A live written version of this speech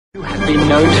You have been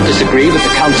known to disagree with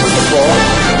the council before.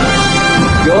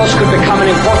 Yours could become an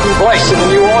important voice in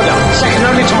the new order, second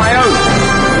only to my own.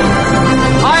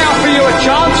 I offer you a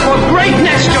chance for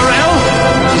greatness, Jor-El.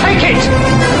 Take it!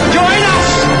 Join us!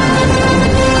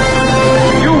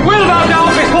 You will bow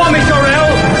down before me,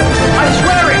 Jor-El. I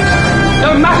swear it.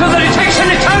 No matter that it takes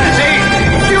an eternity,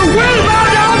 you will bow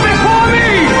down before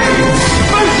me!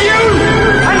 Both you,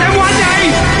 and then one day,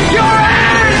 your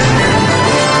heirs!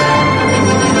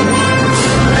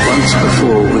 Once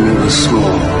before, when you were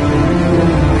small,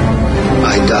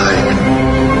 I died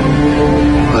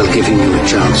while giving you a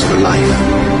chance for life.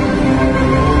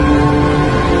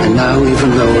 And now,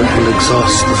 even though it will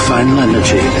exhaust the final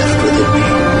energy left within me,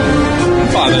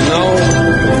 Father, no.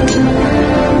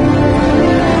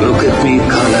 Look at me,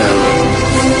 Kal-El.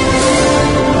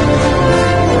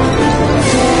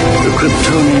 The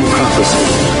Kryptonian prophecy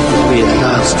will be at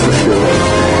last fulfilled.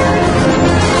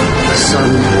 The sun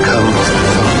becomes the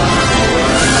father.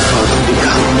 The father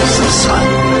becomes the son.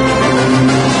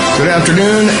 Good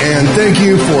afternoon, and thank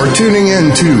you for tuning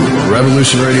in to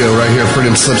Revolution Radio right here at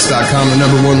freedomslips.com, the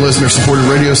number one listener-supported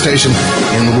radio station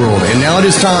in the world. And now it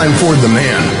is time for the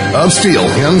man of steel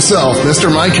himself,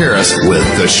 Mr. Mike Harris,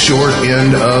 with the short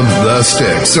end of the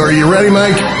stick. So are you ready,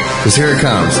 Mike? Because here it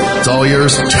comes. It's all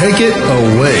yours. Take it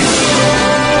away.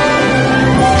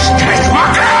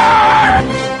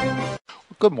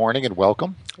 Good morning and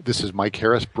welcome. This is Mike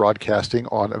Harris broadcasting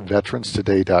on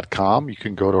veteranstoday.com. You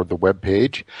can go to the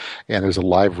webpage and there's a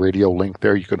live radio link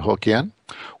there you can hook in.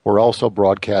 We're also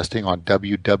broadcasting on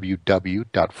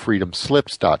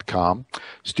www.freedomslips.com,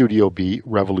 Studio B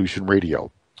Revolution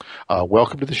Radio.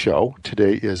 Welcome to the show.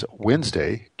 Today is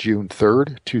Wednesday, June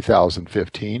 3rd,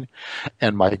 2015,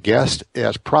 and my guest,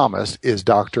 as promised, is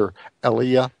Dr.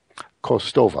 Eliya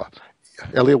Kostova.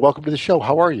 Eliya, welcome to the show.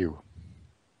 How are you?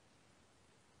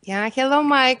 Yeah, hello,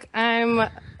 Mike. I'm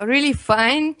really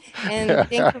fine, and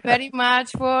thank you very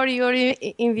much for your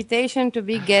invitation to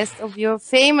be guest of your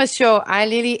famous show. I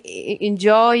really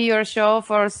enjoy your show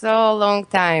for so long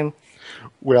time.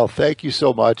 Well, thank you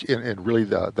so much, and really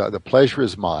the pleasure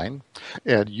is mine.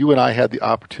 And you and I had the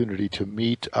opportunity to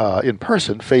meet in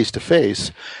person,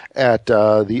 face-to-face, at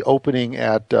the opening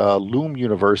at Loom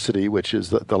University, which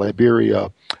is the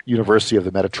Liberia University of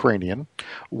the Mediterranean,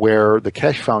 where the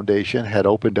Keshe Foundation had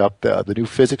opened up the new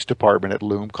physics department at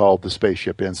Loom called the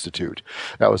Spaceship Institute.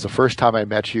 That was the first time I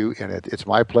met you, and it's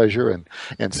my pleasure.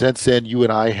 And since then, you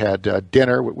and I had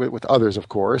dinner with others, of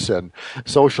course, and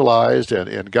socialized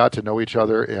and got to know each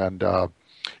other. And I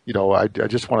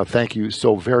just want to thank you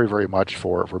so very, very much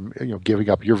for giving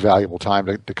up your valuable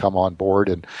time to come on board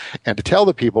and to tell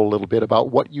the people a little bit about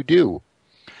what you do.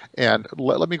 And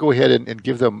let me go ahead and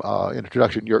give them an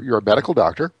introduction. You're a medical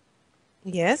doctor.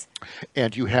 Yes.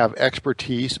 And you have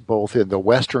expertise both in the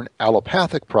Western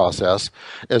allopathic process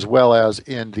as well as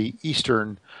in the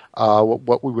Eastern,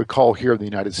 what we would call here in the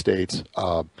United States,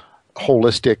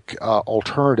 holistic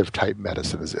alternative type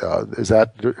medicine. Is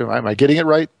that, am I getting it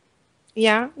right?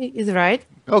 Yeah, it's right.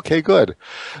 Okay, good.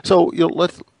 So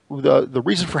the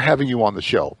reason for having you on the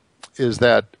show is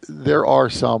that there are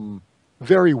some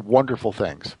very wonderful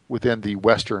things within the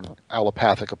Western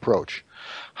allopathic approach.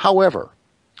 However,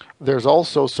 there's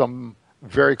also some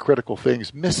very critical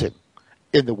things missing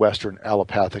in the Western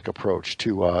allopathic approach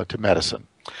to medicine.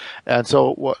 And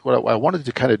so what I wanted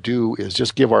to kind of do is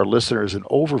just give our listeners an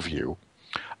overview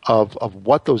of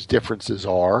what those differences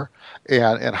are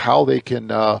and how they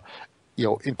can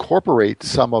incorporate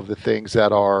some of the things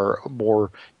that are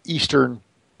more Eastern,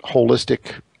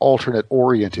 holistic, alternate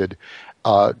oriented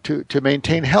to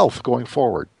maintain health going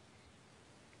forward.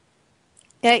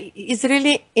 Yeah, it's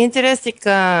really interesting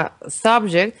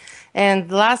subject.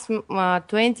 And last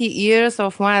 20 years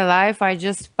of my life, I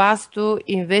just passed to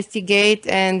investigate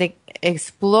and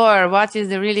explore what is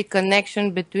the really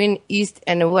connection between East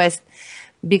and West.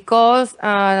 Because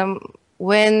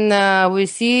when we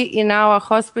see in our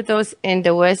hospitals in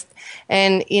the West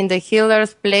and in the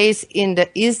healer's place in the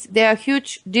East, there are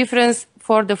huge difference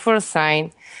for the first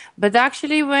sign. But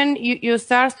actually, when you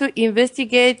start to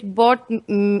investigate both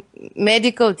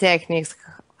medical techniques,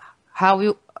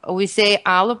 how we say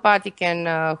allopathic and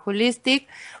holistic,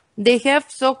 they have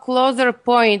so closer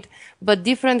point, but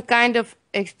different kind of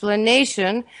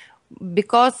explanation,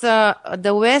 because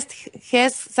the West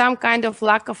has some kind of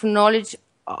lack of knowledge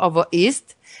of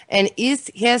East, and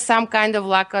East has some kind of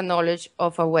lack of knowledge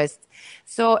of West.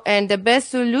 So, and the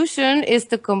best solution is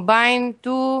to combine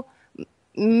two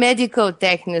medical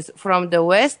techniques from the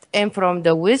West and from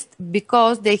the West,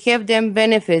 because they have them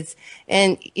benefits,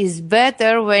 and it's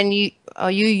better when you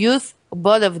use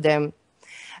both of them.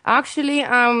 Actually,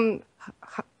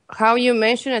 how you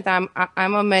mentioned it, I'm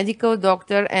a medical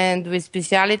doctor and with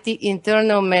specialty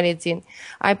internal medicine.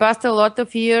 I passed a lot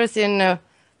of years in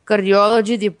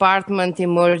cardiology department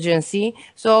emergency.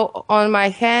 So on my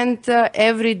hand,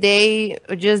 every day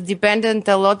just dependent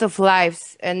a lot of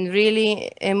lives and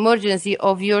really emergency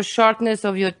of your shortness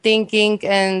of your thinking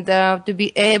and to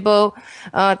be able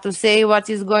to say what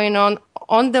is going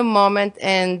on the moment.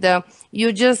 And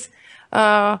you just,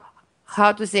 how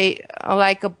to say,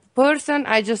 like a person,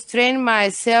 I just train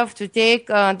myself to take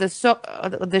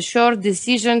the short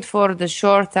decision for the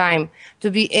short time to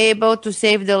be able to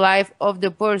save the life of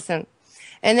the person.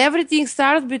 And everything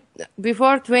started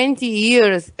before 20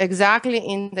 years exactly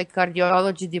in the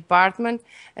cardiology department.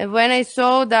 And when I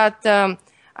saw that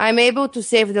I'm able to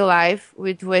save the life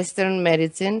with Western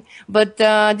medicine, but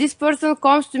this person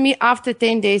comes to me after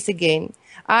 10 days again.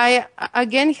 I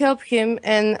again help him,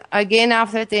 and again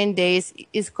after 10 days,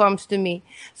 it comes to me.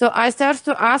 So I start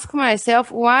to ask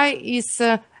myself, why is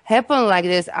happen like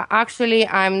this? Actually,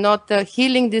 I'm not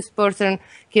healing this person,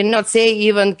 cannot say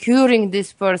even curing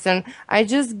this person. I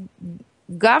just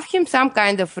gave him some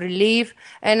kind of relief,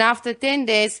 and after 10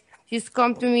 days, he's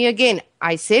come to me again.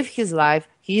 I saved his life,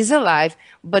 he's alive,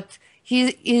 but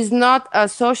he is not a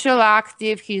social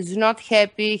active. He's not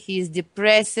happy. He's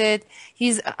depressed.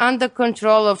 He's under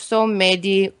control of so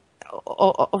many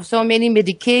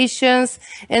medications.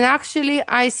 And actually,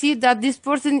 I see that this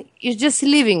person is just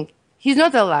living. He's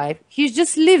not alive. He's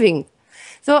just living.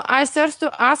 So I start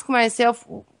to ask myself,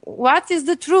 what is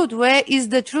the truth? Where is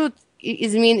the truth?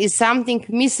 Is something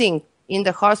missing in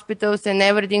the hospitals and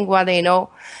everything what I know?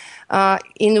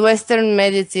 In Western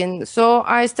medicine. So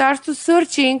I started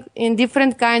searching in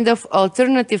different kind of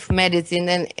alternative medicine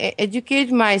and educate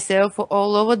myself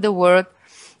all over the world.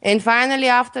 And finally,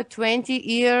 after 20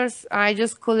 years, I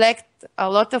just collect a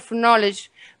lot of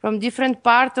knowledge from different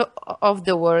parts of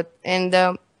the world.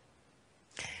 And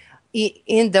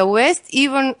in the West,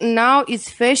 even now, it's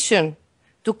fashion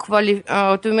to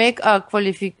make a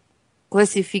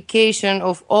classification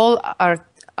of all our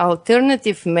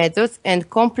alternative methods and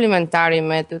complementary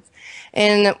methods.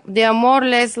 And they are more or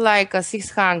less like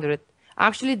 600.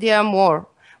 Actually, they are more,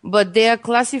 but they are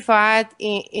classified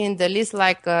in the list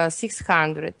like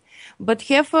 600. But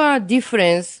have a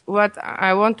difference, what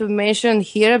I want to mention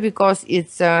here, because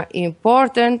it's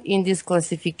important in this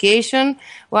classification.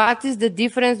 What is the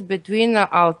difference between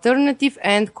alternative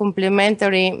and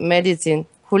complementary medicine?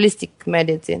 Holistic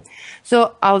medicine.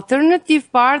 So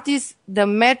alternative part is the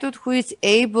method who is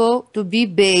able to be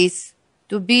base,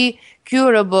 to be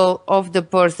curable of the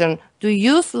person, to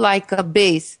use like a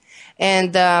base.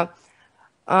 And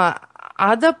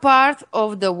other part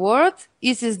of the word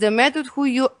is the method who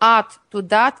you add to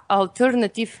that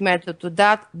alternative method, to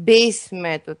that base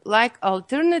method. Like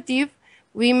alternative,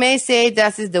 we may say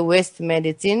that is the West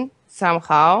medicine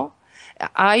somehow.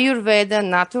 Ayurveda,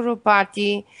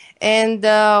 naturopathy, and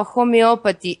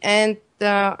homeopathy, and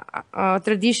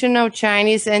traditional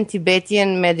Chinese and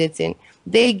Tibetan medicine.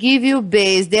 They give you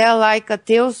base. They are like a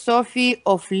theosophy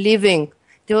of living,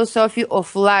 theosophy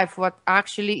of life, what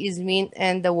actually is mean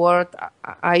in the word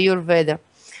Ayurveda.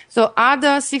 So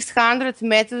other 600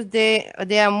 methods, they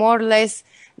are more or less,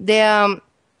 they are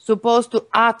supposed to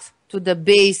add to the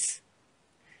base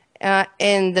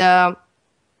and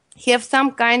have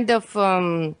some kind of,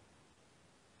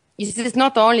 this is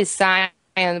not only science,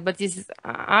 but this is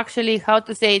actually, how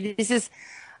to say, this is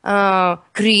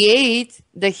create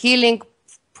the healing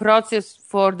process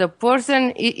for the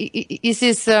person. This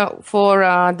is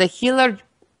for the healer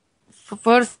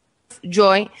first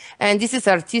joy, and this is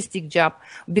artistic job,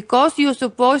 because you're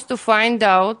supposed to find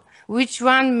out which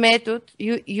one method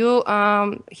you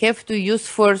have to use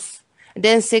first,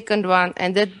 then second one,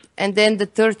 and then the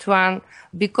third one,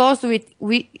 because with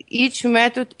each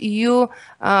method you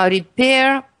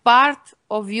repair part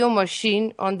of your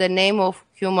machine on the name of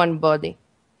human body.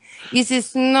 This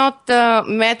is not a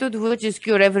method which is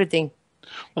cure everything.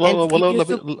 Well,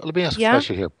 let me ask a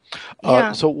question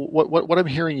here. So what I'm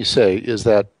hearing you say is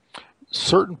that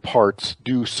certain parts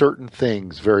do certain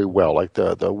things very well, like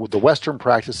the Western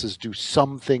practices do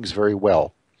some things very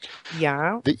well.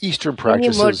 Yeah. The Eastern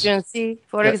practices. In emergency,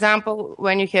 for example,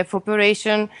 when you have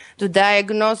operation to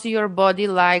diagnose your body,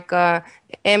 like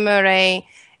MRI,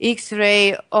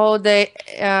 X-ray, all the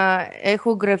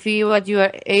echography, what you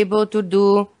are able to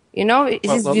do, you know, it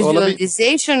is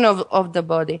visualization of the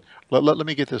body. Let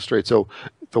me get this straight. So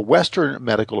the Western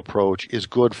medical approach is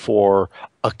good for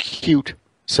acute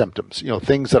symptoms, you know,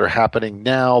 things that are happening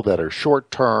now, that are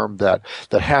short term, that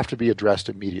have to be addressed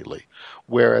immediately.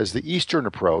 Whereas the Eastern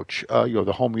approach,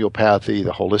 the homeopathy,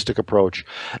 the holistic approach,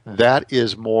 that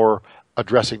is more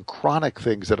addressing chronic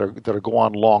things that are go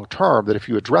on long term, that if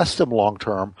you address them long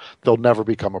term, they'll never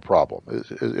become a problem.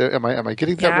 Am I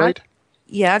getting that right?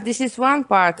 Yeah, this is one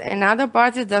part. Another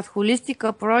part is that holistic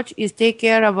approach is take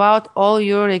care about all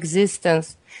your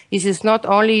existence. This is not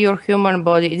only your human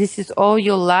body. This is all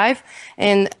your life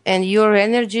and your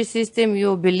energy system,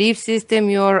 your belief system,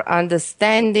 your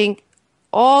understanding,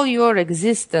 all your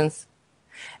existence.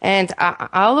 And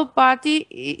allopathy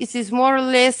is more or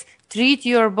less treat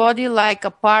your body like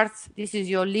a part. This is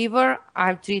your liver,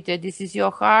 I'm treated. This is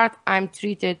your heart, I'm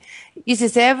treated. This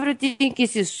is everything.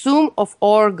 This is sum of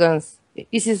organs.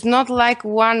 This is not like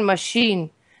one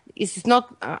machine. This is not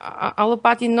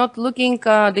allopathy. Not looking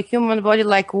the human body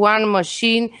like one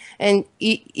machine. And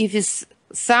if it's,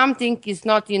 something is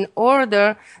not in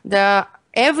order,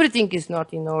 everything is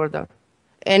not in order.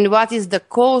 And what is the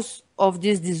cause of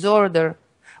this disorder?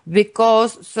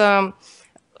 Because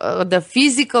the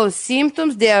physical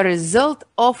symptoms, they are a result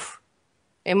of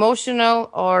emotional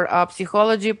or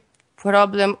psychology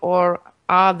problem or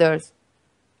others.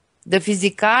 The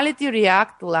physicality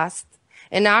react last.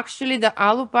 And actually the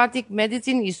allopathic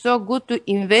medicine is so good to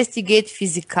investigate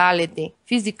physicality,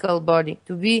 physical body,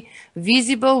 to be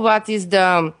visible what is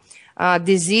the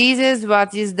diseases,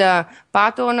 what is the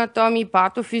pathoanatomy,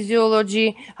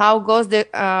 pathophysiology, how goes the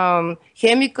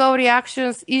chemical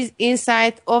reactions is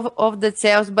inside of the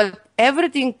cells, but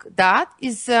everything that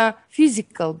is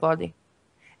physical body.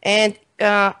 And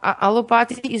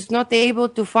allopathy is not able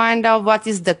to find out what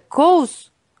is the cause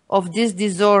of this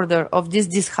disorder, of this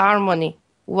disharmony,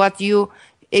 what you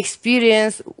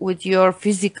experience with your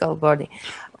physical body.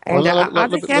 And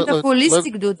the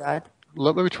holistic do that.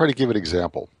 Let me try to give an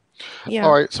example. Yeah.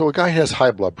 All right, so a guy has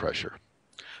high blood pressure.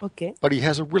 Okay. But he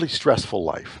has a really stressful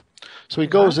life. So he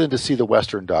goes in to see the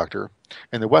Western doctor,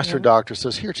 and the Western doctor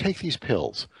says, here, take these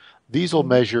pills. These will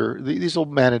manage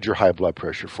your high blood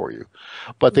pressure for you.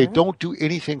 But they don't do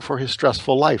anything for his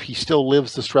stressful life. He still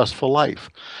lives the stressful life.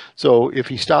 So if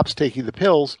he stops taking the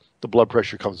pills, the blood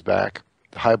pressure comes back,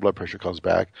 the high blood pressure comes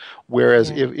back.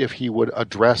 Whereas if he would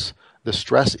address the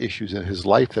stress issues in his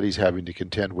life that he's having to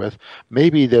contend with,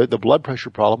 maybe the blood pressure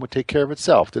problem would take care of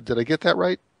itself. Did I get that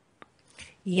right?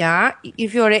 Yeah,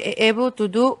 if you're able to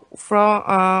do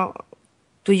from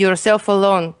to yourself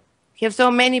alone. You have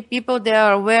so many people, they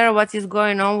are aware of what is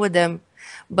going on with them.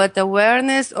 But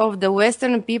awareness of the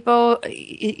Western people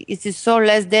it is so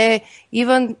less. They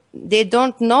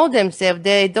don't know themselves.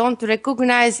 They don't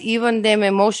recognize even them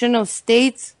emotional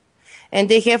states. And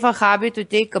they have a habit to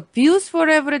take a pills for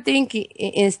everything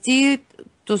instead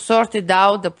to sort it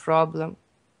out the problem.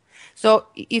 So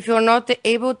if you're not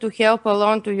able to help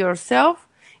alone to yourself,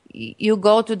 you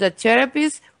go to the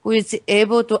therapist who is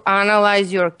able to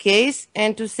analyze your case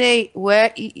and to say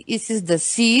where is the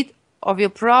seed of your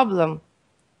problem.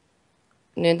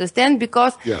 You understand?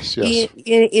 Because yes.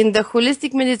 In the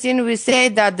holistic medicine, we say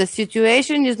that the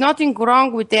situation is nothing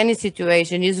wrong with any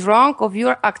situation. It's wrong of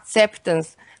your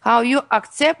acceptance, how you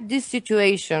accept this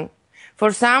situation.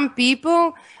 For some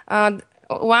people,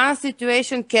 one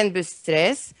situation can be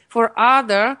stress, for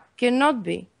other cannot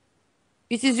be.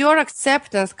 It is your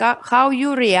acceptance, how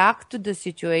you react to the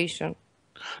situation.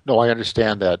 No, I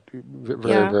understand that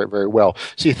very well.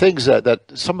 See, things that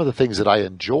some of the things that I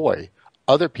enjoy,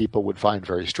 other people would find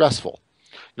very stressful.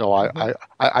 You know,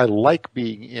 I like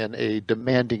being in a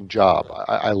demanding job.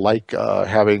 I like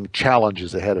having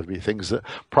challenges ahead of me,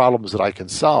 problems that I can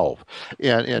solve,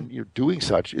 and you're doing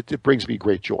such. It brings me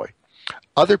great joy.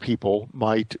 Other people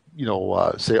might,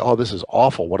 say, "Oh, this is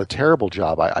awful! What a terrible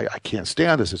job! I can't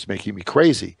stand this. It's making me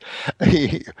crazy."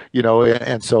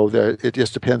 And so it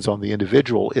just depends on the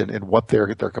individual in what their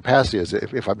capacity is.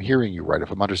 If I'm hearing you right, if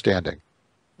I'm understanding.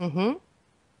 Mm-hmm.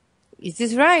 It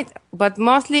is right, but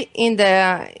mostly in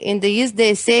the East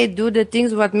they say do the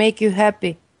things what make you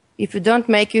happy. If you don't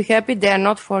make you happy, they are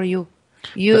not for you.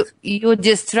 You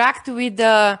distract with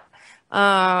the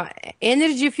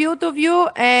energy field of you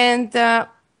and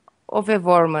of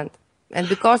environment, and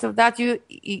because of that you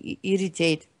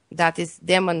irritate. That is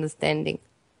them understanding.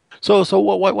 So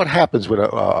what happens when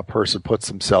a person puts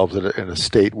themselves in a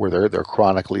state where they're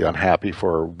chronically unhappy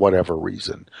for whatever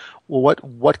reason? Well,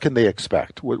 what can they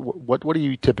expect? What do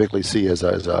you typically see as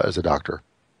a doctor?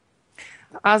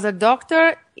 As a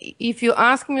doctor, if you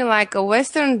ask me like a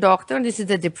Western doctor, this is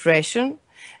the depression.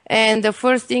 And the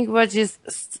first thing which is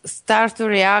starts to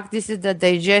react, this is the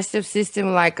digestive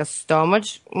system, like a stomach.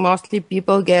 Mostly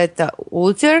people get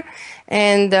ulcer,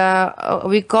 and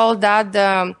we call that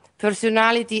the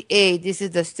personality A. This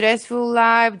is the stressful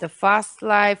life, the fast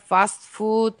life, fast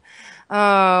food,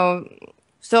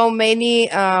 so many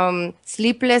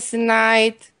sleepless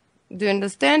night, Do you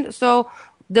understand? So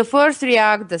the first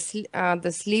react,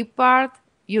 the sleep part.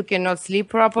 You cannot sleep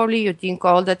properly. You think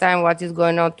all the time what is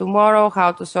going on tomorrow,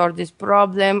 how to solve this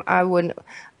problem.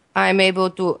 I'm able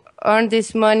to earn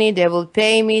this money. They will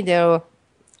pay me.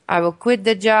 I will quit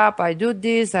the job. I do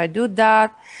this. I do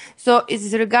that. So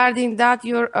it's regarding that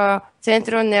your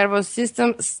central nervous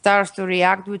system starts to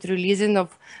react with releasing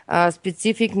of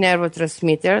specific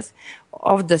neurotransmitters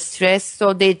of the stress.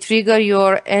 So they trigger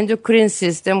your endocrine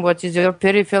system, which is your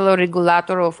peripheral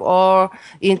regulator of all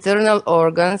internal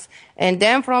organs. And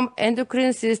then from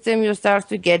endocrine system, you start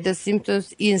to get the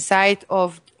symptoms inside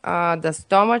of the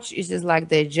stomach, which is like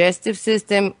digestive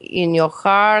system, in your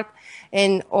heart,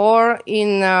 and or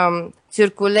in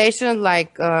circulation,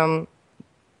 like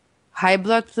high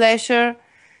blood pressure.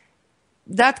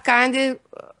 That kind of,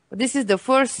 this is the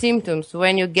first symptoms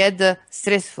when you get the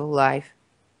stressful life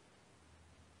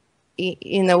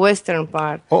in the Western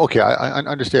part. Oh, okay, I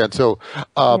understand. So,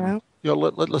 Yeah.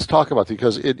 let's talk about it,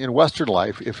 because in Western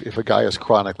life, if a guy is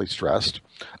chronically stressed,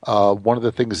 one of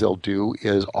the things they'll do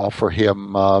is offer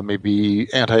him maybe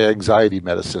anti-anxiety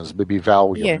medicines, maybe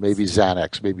Valium, Yes. maybe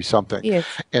Xanax, maybe something, Yes.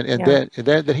 and Yeah.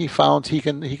 then he found he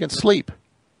can sleep.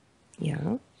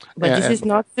 Yeah. But And- this is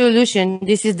not solution.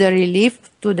 This is the relief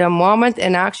to the moment,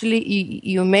 and actually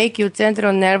you make your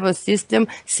central nervous system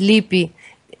sleepy.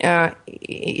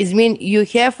 It means you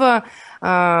have a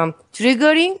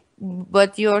triggering,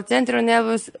 but your central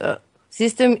nervous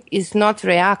system is not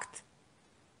react.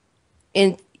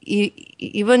 And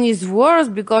even is worse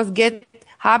because get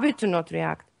habit to not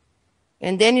react.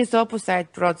 And then it's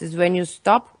opposite process when you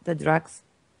stop the drugs.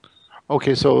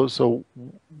 Okay, so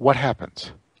what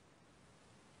happens?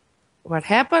 What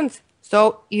happens?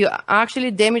 So you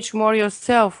actually damage more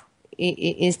yourself.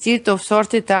 Instead of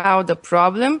sorting out the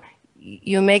problem,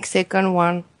 you make second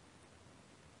one.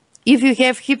 If you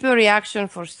have hyperreaction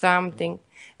for something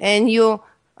and you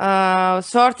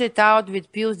sort it out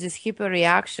with pills, this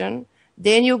hyperreaction,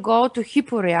 then you go to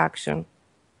hyporeaction.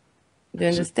 Do you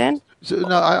understand? So,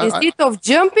 no, Instead of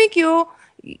jumping,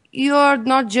 you are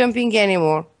not jumping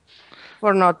anymore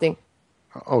for nothing.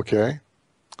 okay.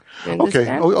 Do you Okay.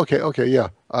 understand? Okay. Yeah.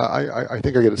 I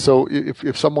think I get it. So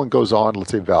if someone goes on,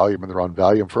 let's say Valium, and they're on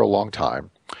Valium for a long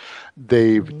time,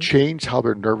 they've changed how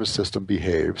their nervous system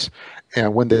behaves,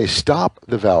 and when they stop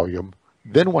the Valium,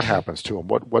 then what happens to them?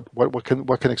 What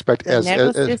can expect The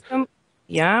nervous system,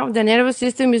 the nervous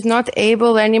system is not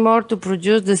able anymore to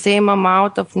produce the same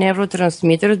amount of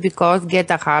neurotransmitters because get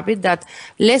a habit that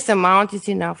less amount is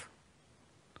enough.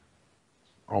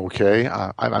 Okay,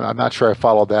 I'm not sure I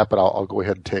followed that, but I'll go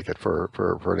ahead and take it for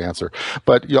an answer.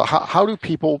 But how do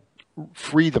people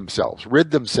free themselves,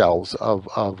 rid themselves of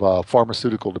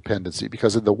pharmaceutical dependency?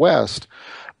 Because in the West,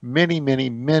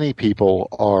 many people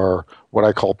are what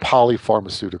I call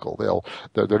polypharmaceutical.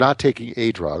 They're not taking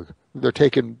a drug. They're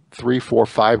taking 3, 4,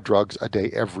 5 drugs a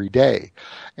day every day.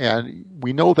 And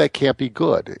we know that can't be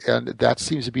good. And that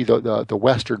seems to be the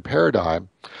Western paradigm,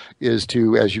 is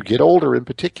to, as you get older in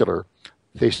particular,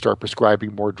 they start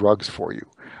prescribing more drugs for you.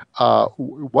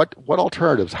 What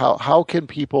alternatives? How can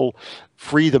people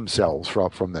free themselves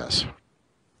from this?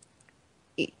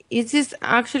 It is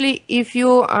actually, if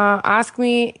you ask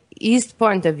me East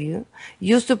point of view,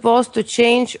 you're supposed to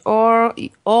change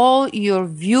all your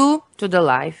view to the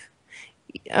life.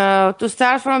 To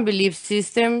start from belief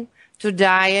system, to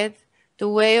diet, to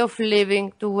way of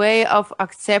living, to way of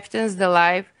acceptance the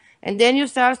life. And then you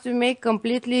start to make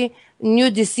completely new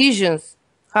decisions,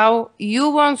 how you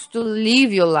want to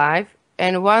live your life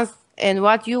and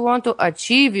what you want to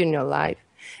achieve in your life.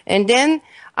 And then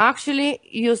actually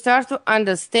you start to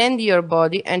understand your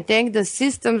body and take the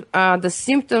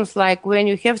symptoms, like when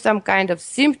you have some kind of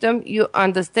symptom, you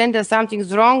understand that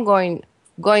something's wrong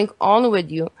going on with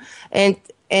you.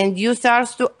 And you start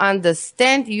to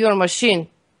understand your machine,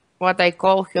 what I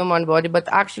call human body, but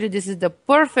actually this is the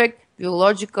perfect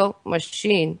biological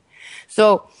machine.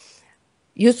 So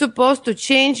you're supposed to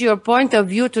change your point of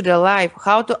view to the life,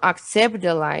 how to accept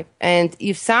the life. And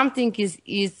if something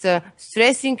is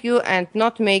stressing you and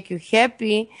not make you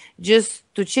happy, just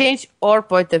to change our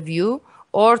point of view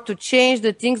or to change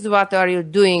the things what are you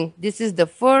doing. This is the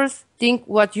first thing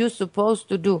what you're supposed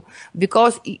to do.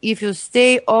 Because if you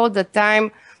stay all the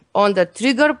time on the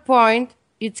trigger point,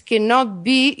 it cannot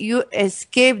be you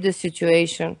escape the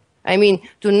situation. I mean,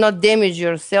 to not damage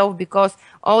yourself, because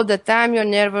all the time your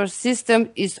nervous system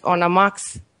is on a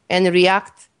max and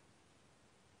react.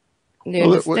 Do you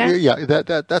understand? Yeah,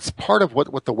 that's part of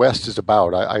what the West is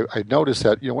about. I noticed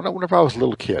that, whenever I was a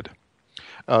little kid,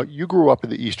 you grew up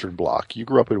in the Eastern Bloc. You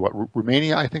grew up in what,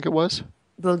 Romania, I think it was?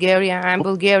 Bulgaria. I'm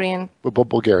Bulgarian.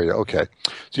 Bulgaria, okay.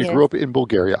 So you Yes. grew up in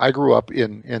Bulgaria. I grew up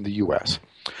in the U.S.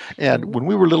 And when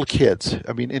we were little kids,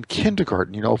 I mean, in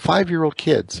kindergarten, 5-year-old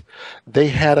kids, they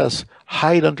had us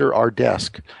hide under our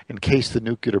desk in case the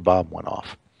nuclear bomb went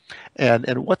off. And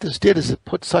what this did is it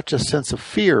put such a sense of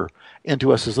fear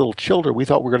into us as little children. We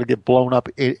thought we were going to get blown up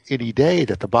any day,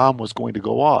 that the bomb was going to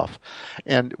go off.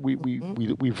 And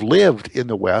we've lived in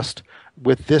the West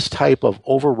with this type of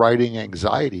overriding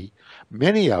anxiety,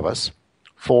 many of us,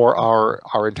 for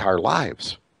our entire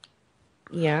lives.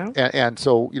 Yeah. And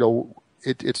so,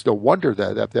 it's no wonder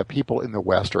that people in the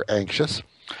West are anxious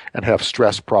and have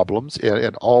stress problems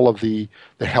and all of the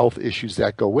health issues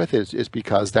that go with it is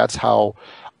because that's how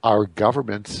our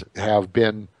governments have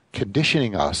been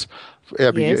conditioning us.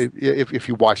 I mean, Yes. if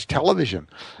you watch television,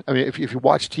 I mean, if you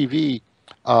watch TV,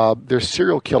 there's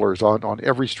serial killers on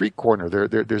every street corner.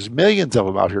 There's millions of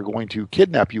them out here going to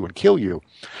kidnap you and kill you,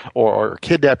 or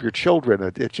kidnap your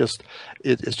children. It's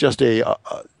just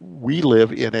we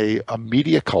live in a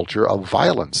media culture of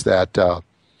violence that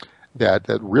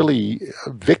really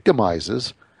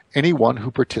victimizes anyone who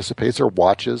participates or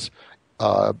watches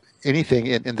anything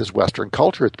in this Western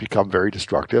culture. It's become very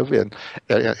destructive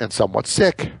and somewhat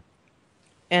sick.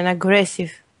 And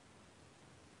aggressive.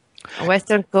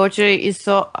 Western culture is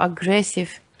so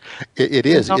aggressive. It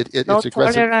is. No, It's no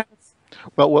aggressive. tolerance.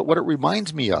 Well, what it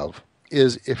reminds me of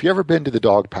is if you ever been to the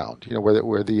dog pound,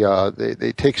 where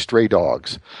they take stray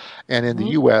dogs, and in the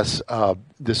U.S.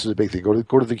 This is a big thing.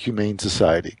 Go to the Humane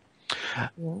Society.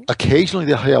 Occasionally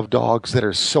they'll have dogs that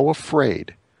are so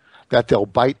afraid that they'll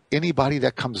bite anybody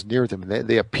that comes near them.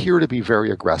 They appear to be very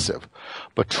aggressive,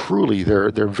 but truly they're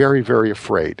very, very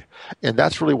afraid. And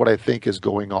that's really what I think is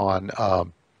going on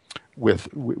with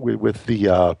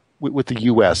the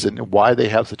U.S. and why they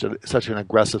have such an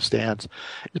aggressive stance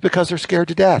is because they're scared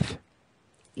to death.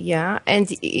 Yeah,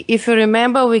 and if you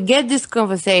remember, we get this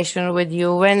conversation with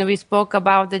you when we spoke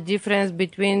about the difference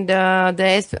between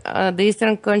the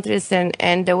Eastern countries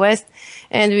and the West,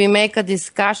 and we make a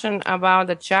discussion about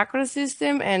the chakra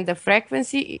system and the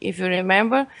frequency, if you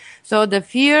remember. So the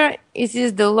fear is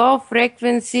the low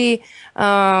frequency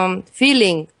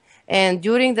feeling. And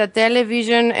during the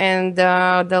television and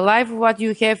the life what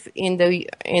you have in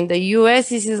the US,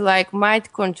 this is like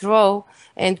mind control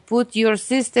and put your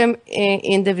system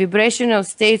in the vibrational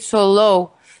state so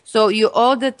low. So you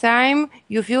all the time,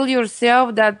 you feel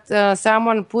yourself that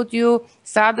someone put you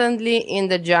suddenly in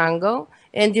the jungle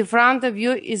and in front of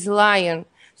you is lion.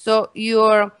 So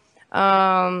your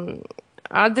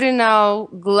adrenal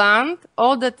gland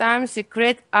all the time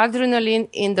secrete adrenaline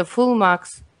in the full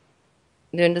max.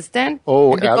 Do you understand?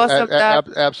 Oh, And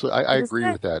absolutely. I agree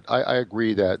with that. I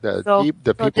agree that So- the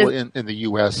so people this- in the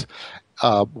U.S.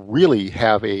 Really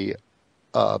have a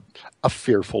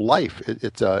fearful life.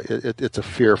 It's a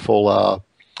fearful,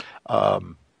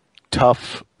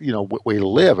 tough, way to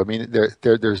live. I mean,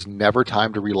 there's never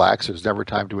time to relax. There's never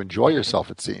time to enjoy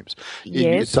yourself. It seems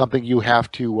Yes. it's something you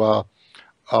have to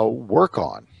work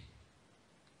on.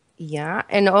 Yeah,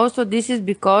 and also this is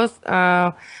because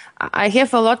I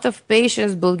have a lot of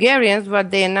patients, Bulgarians,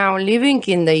 but they are now living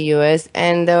in the U.S.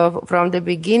 And from the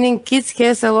beginning, kids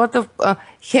have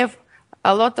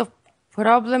a lot of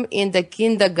problem in the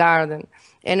kindergarten.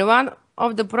 And one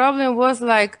of the problem was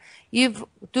like if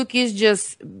two kids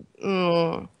just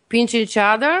pinch each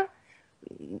other,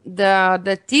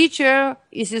 the teacher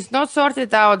is not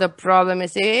sorted out the problem and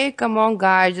say, hey, come on,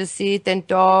 guys, just sit and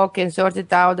talk and sort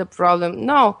it out the problem.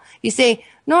 No, he say,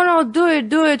 no, do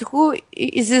it. Who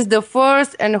is this the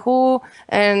first and who?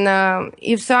 And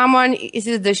if someone is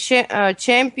the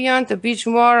champion to pitch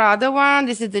more other one,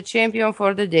 this is the champion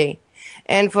for the day.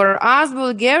 And for us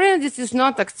Bulgarians, this is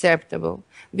not acceptable.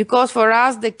 Because for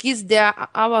us, the kids, they are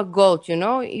our goal,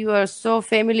 You are so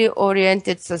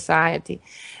family-oriented society.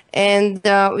 And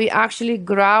we actually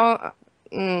ground,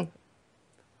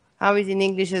 how is in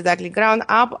English exactly? Ground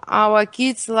up our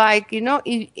kids like,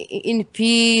 in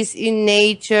peace, in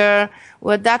nature,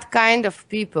 with that kind of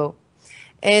people.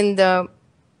 And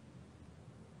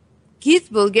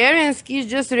Bulgarian kids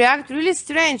just react really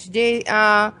strange. They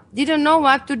didn't know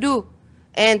what to do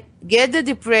and get the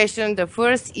depression the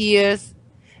first years.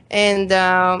 And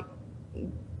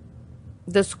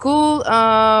the school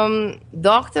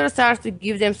doctors start to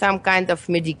give them some kind of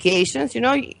medications.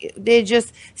 They're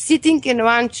just sitting in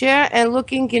one chair and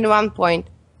looking in one point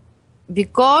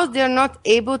because they're not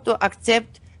able to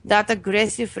accept that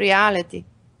aggressive reality.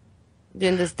 Do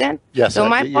you understand? Yes. So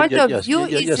my point of yes, view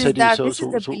yes, is I do. that So- this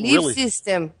is the so belief really-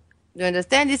 system. You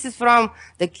understand? This is from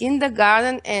the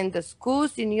kindergarten and the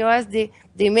schools in US.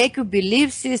 They make you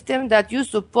believe system that you're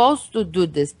supposed to do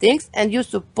these things and you're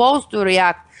supposed to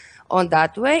react on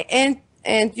that way, and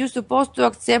you're supposed to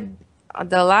accept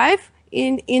the life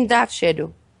in that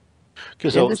schedule. Okay,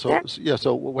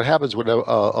 so what happens when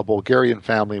a Bulgarian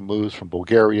family moves from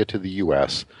Bulgaria to the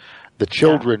U.S., the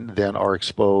children then are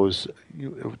exposed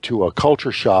to a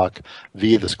culture shock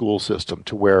via the school system,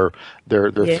 to where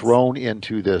they're thrown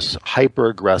into this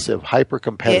hyper-aggressive,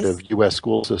 hyper-competitive U.S.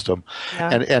 school system.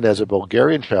 And as a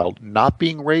Bulgarian child, not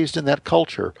being raised in that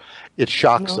culture, it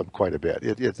shocks them quite a bit.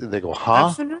 They go, huh?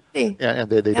 Absolutely.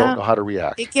 And they don't know how to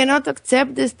react. They cannot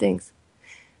accept these things.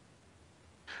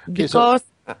 Because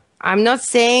I'm not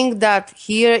saying that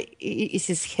here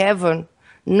is heaven.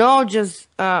 No, just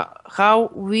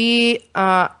how we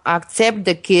accept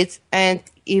the kids. And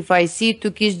if I see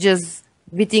two kids just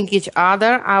beating each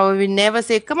other, I will never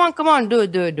say, come on, do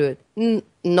it.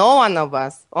 No one of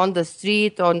us on the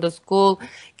street, on the school,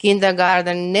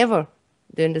 kindergarten, never.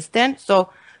 Do you understand? So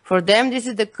for them, this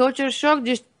is the culture shock.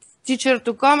 This teacher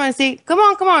to come and say, come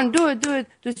on, do it,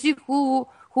 to see who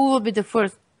will be the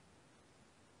first.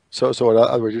 So in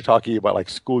other words, you're talking about like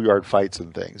schoolyard fights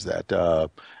and things that, that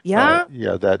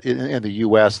in the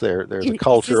U.S. there's a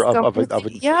culture of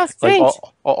strange. Like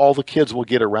all the kids will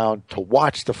get around to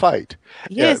watch the fight.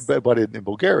 Yes. But in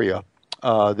Bulgaria,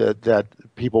 that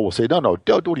people will say, no,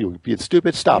 don't do you being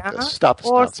stupid? Stop this nonsense.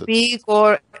 Or speak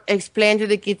or explain to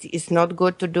the kids it's not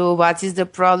good to do. What is the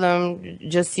problem?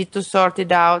 Just sit to sort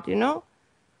it out,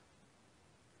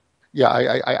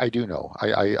 Yeah, I do know.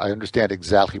 I understand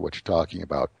exactly what you're talking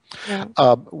about. Yeah.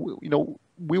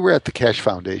 We were at the Keshe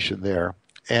Foundation there,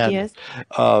 and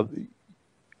a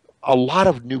lot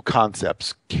of new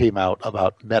concepts came out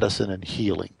about medicine and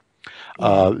healing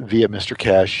via Mr.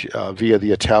 Keshe, via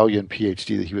the Italian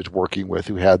PhD that he was working with,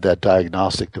 who had that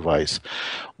diagnostic device.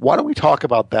 Why don't we talk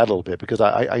about that a little bit? Because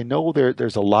I know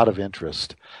there's a lot of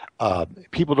interest.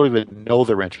 People don't even know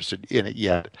they're interested in it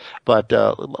yet. But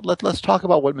let's talk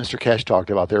about what Mr. Keshe talked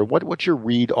about there. What's your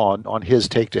read on his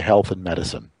take to health and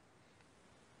medicine?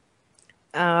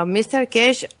 Mr.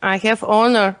 Keshe, I have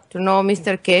honor to know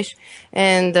Mr. Keshe.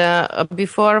 And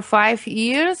before 5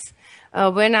 years,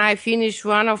 when I finished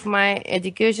one of my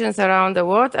educations around the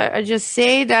world, I just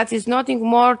say that it's nothing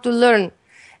more to learn.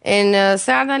 And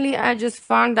suddenly I just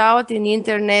found out in the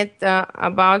internet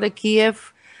about the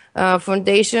Kiev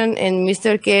Foundation and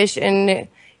Mr. Keshe and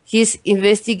his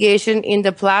investigation in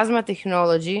the plasma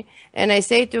technology. And I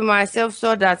say to myself,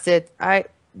 so that's it.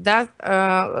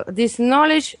 This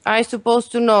knowledge I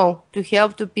supposed to know to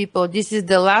help to people. This is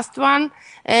the last one,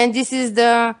 and this is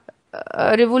the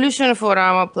revolution for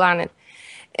our planet.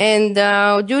 And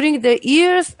during the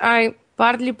years, I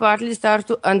partly start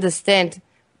to understand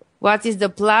what is the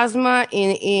plasma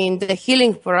in the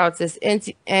healing process, and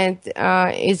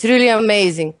it's really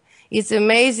amazing. It's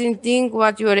amazing thing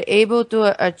what you are able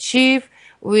to achieve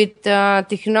with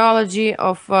technology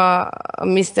of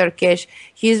Mr. Keshe.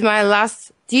 He's my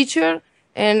last teacher,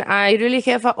 and I really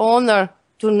have an honor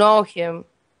to know him.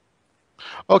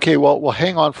 Okay, well,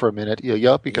 hang on for a minute,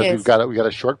 Ilya, because we got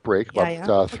a short break,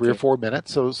 about 3 or 4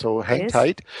 minutes. So hang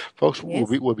tight, folks.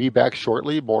 We'll be back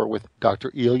shortly, more with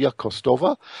Dr. Eliya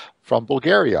Kostova from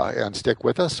Bulgaria, and stick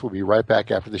with us. We'll be right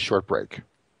back after this short break.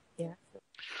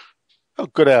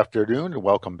 Good afternoon and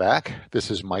welcome back. This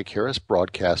is Mike Harris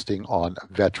broadcasting on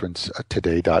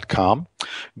veteranstoday.com.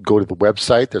 Go to the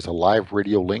website. There's a live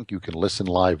radio link. You can listen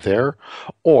live there,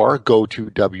 or go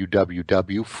to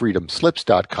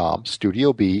www.freedomslips.com,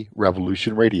 Studio B,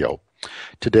 Revolution Radio.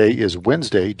 Today is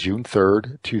Wednesday, June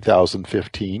 3rd,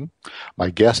 2015. My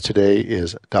guest today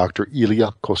is Dr.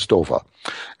 Eliya Kostova.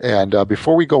 And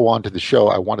before we go on to the show,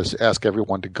 I want to ask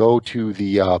everyone to go to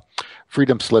the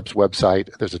Freedom Slips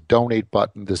website. There's a donate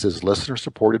button. This is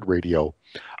listener-supported radio.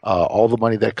 All the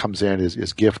money that comes in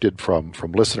is gifted from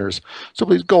listeners. So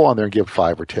please go on there and give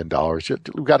 $5 or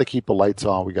 $10. We've got to keep the lights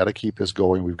on. We've got to keep this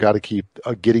going. We've got to keep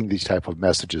getting these type of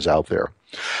messages out there.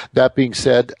 That being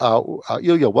said,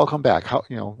 Ilya, welcome back.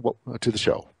 To the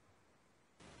show.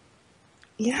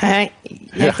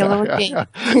 Hello again.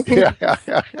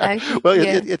 Well,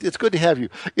 it's good to have you.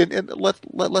 And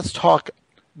let's talk.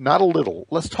 Not a little.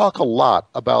 Let's talk a lot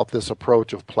about this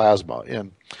approach of plasma.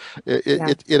 And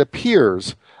it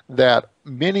appears that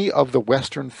many of the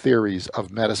Western theories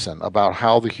of medicine about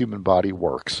how the human body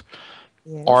works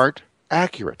aren't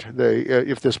accurate.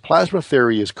 If this plasma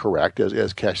theory is correct,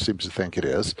 as Keshe seems to think it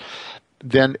is,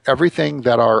 then everything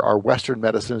that our Western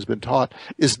medicine has been taught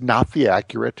is not the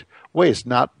accurate way. It's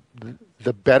not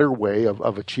the better way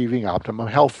of achieving optimum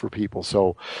health for people.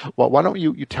 So why don't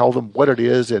you tell them what it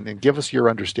is and give us your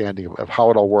understanding of how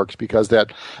it all works? Because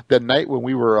that night when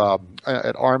we were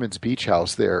at Armin's Beach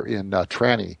House there in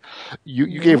Tranny,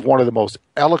 you gave one of the most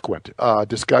eloquent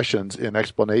discussions and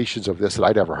explanations of this that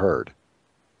I'd ever heard.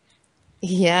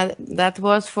 Yeah, that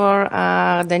was for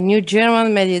the new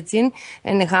German medicine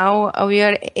and how we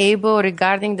are able,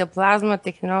 regarding the plasma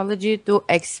technology, to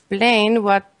explain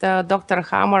what Dr.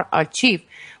 Hammer achieved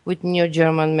with new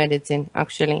German medicine,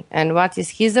 actually, and what is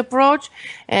his approach.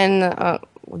 And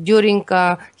during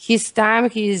his time,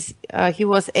 he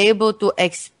was able to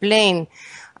explain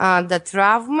the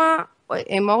trauma,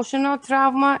 emotional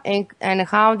trauma, and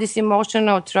how this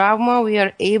emotional trauma we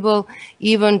are able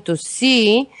even to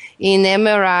see in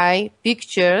MRI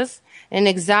pictures, and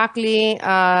exactly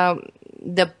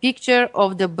the picture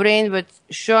of the brain with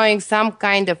showing some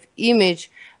kind of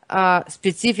image,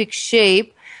 specific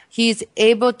shape. He's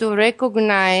able to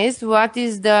recognize what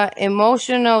is the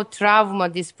emotional trauma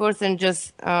this person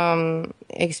just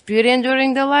experienced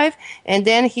during the life, and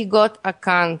then he got a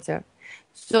cancer.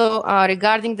 So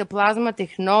regarding the plasma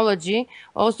technology,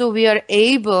 also we are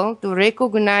able to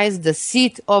recognize the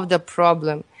seed of the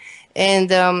problem. And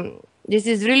this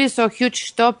is really so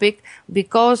huge topic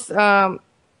because the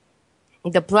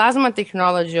plasma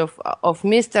technology of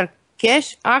Mr.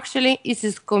 Keshe actually is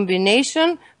this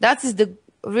combination. That is the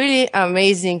really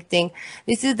amazing thing.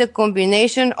 This is the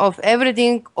combination of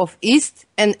everything of East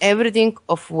and everything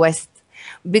of West.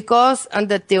 Because on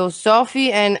the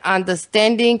theosophy and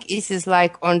understanding is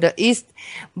like on the East,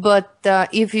 but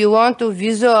if you want to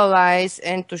visualize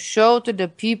and to show to the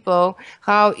people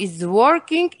how it's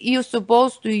working, you're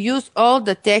supposed to use all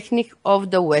the technique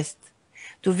of the West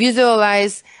to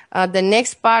visualize the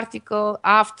next particle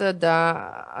after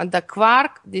the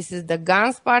quark. This is the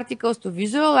GANs particles, to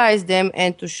visualize them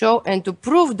and to show and to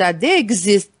prove that they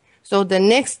exist. So the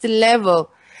next level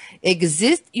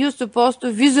exists, you're supposed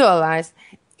to visualize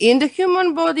in the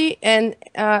human body and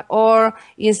or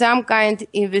in some kind of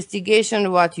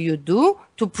investigation what you do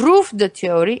to prove the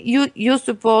theory. You're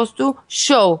supposed to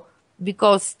show,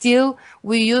 because still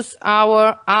we use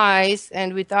our eyes,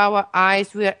 and with our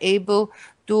eyes we are able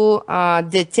to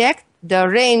detect the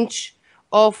range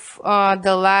of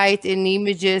the light and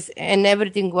images and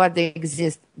everything what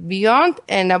exists. Beyond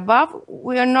and above,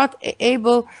 we are not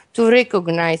able to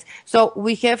recognize. So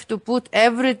we have to put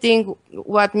everything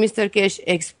what Mr. Keshe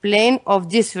explained of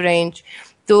this range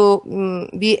to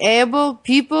be able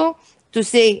people to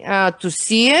say, to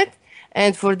see it,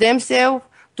 and for themselves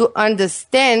to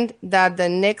understand that the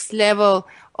next level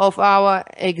of our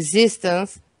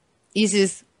existence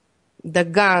is the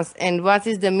GANs. And what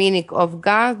is the meaning of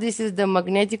GANs? This is the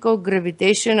magnetical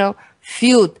gravitational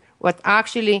field, what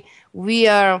actually we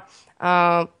are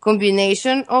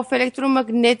combination of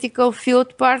electromagnetic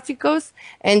field particles,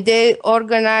 and they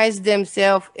organize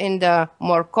themselves in the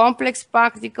more complex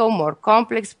particle.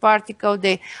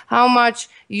 How much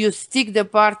you stick the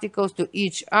particles to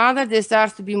each other, they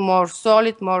start to be more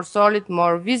solid,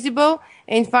 more visible,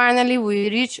 and finally we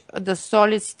reach the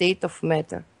solid state of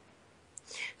matter.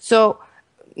 So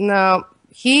now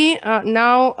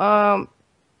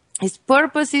his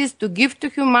purpose is to give to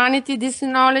humanity this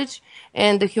knowledge,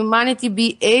 and the humanity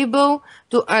be able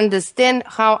to understand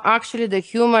how actually the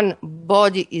human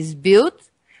body is built,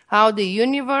 how the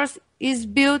universe is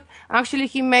built. Actually,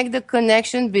 he make the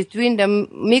connection between the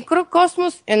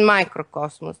microcosmos and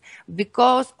microcosmos,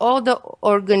 because all the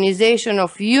organization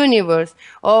of universe,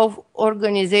 of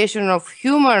organization of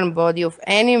human body, of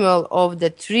animal, of the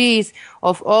trees,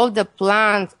 of all the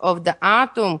plants, of the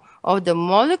atom, of the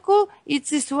molecule, it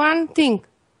is one thing.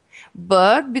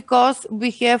 But because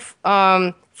we have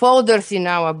folders in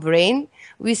our brain,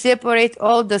 we separate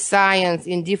all the science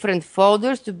in different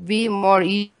folders to be more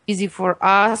easy for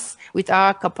us with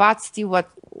our capacity,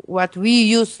 what we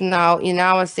use now in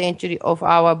our century of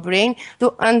our brain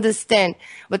to understand.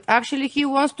 But actually he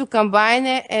wants to combine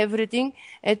everything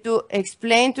and to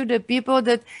explain to the people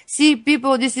that, see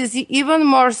people, this is even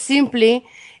more simply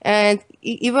and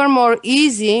even more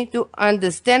easy to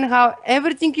understand how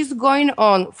everything is going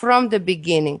on from the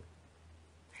beginning.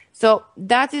 So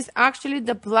that is actually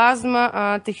the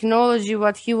plasma technology,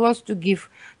 what he wants to give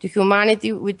to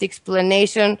humanity, with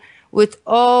explanation, with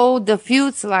all the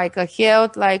fields like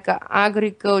health, like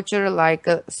agriculture, like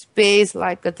space,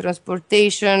 like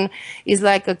transportation, is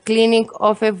like a cleaning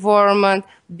of environment,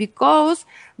 because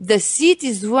the seed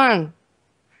is one.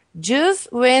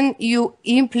 Just when you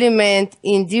implement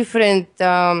in different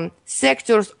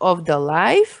sectors of the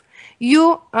life,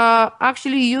 you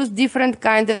actually use different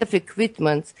kind of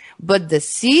equipment, but the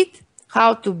seed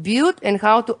how to build and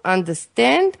how to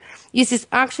understand. This is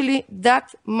actually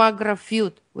that Magrav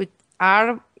field with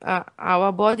our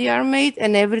body are made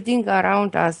and everything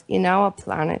around us in our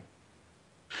planet.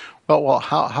 Well,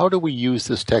 how do we use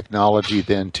this technology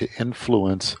then to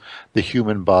influence the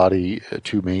human body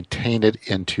to maintain it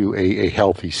into a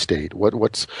healthy state? How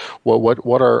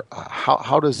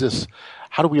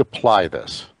do we apply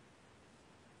this?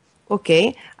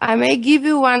 Okay, I may give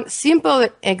you one simple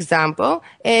example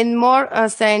and more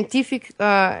scientific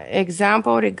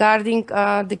example regarding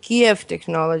the Kiev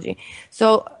technology.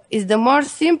 So it's the more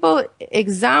simple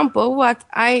example what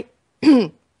I,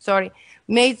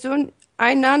 made soon.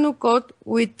 I nanocoat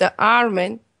with the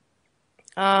Armen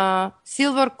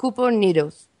silver copper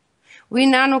needles. We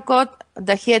nanocoat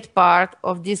the head part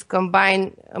of these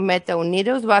combined metal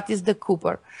needles, what is the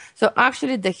copper. So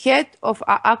actually the head of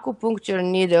an acupuncture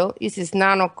needle is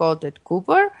nano-coated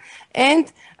copper,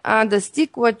 and the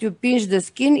stick what you pinch the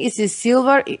skin is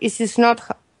silver, it is not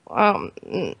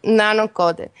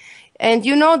nano-coated. And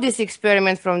you know this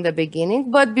experiment from the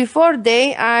beginning, but before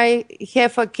I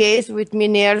have a case with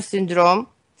Meniere syndrome,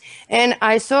 and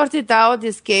I sorted out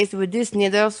this case with these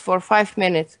needles for 5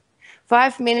 minutes.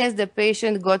 5 minutes, the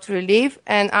patient got relief,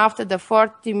 and after the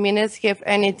 40 minutes, have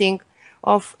anything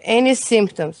of any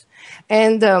symptoms.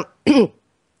 And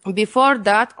before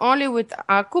that, only with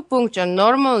acupuncture,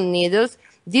 normal needles,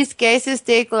 these cases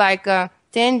take like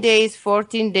 10 days,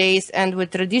 14 days, and with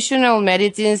traditional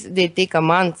medicines, they take a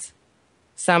month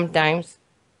sometimes.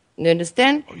 You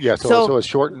understand? Yeah, so it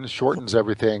shortens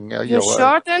everything.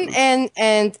 Shorten and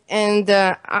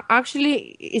actually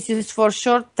it is for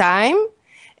short time,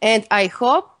 and I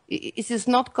hope it is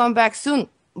not come back soon.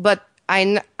 But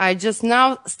I just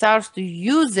now start to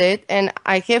use it, and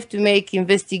I have to make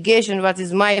investigation. What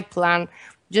is my plan?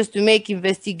 Just to make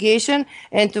investigation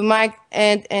and to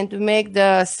make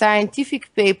the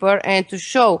scientific paper and to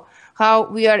show how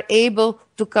we are able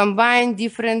to combine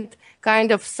different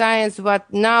kind of science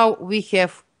what now we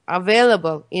have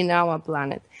available in our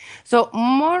planet. So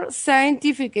more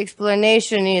scientific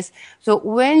explanation is, so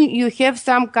when you have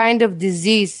some kind of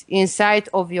disease inside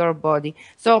of your body,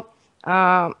 so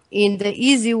in the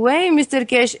easy way, Mr.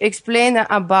 Keshe explained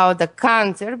about the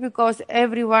cancer, because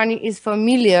everyone is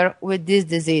familiar with this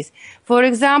disease. For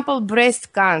example,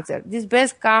 breast cancer. This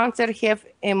breast cancer have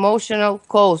emotional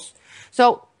cause.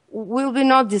 So we will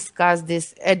not discuss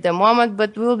this at the moment,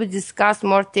 but we will discuss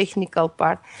more technical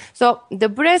part. So the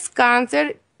breast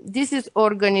cancer, this is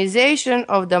organization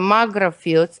of the Magrav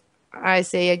fields. I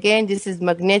say again, this is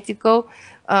magnetical,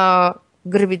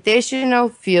 gravitational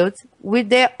fields, which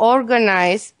they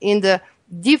organize in the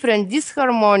different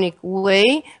disharmonic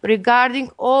way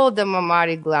regarding all the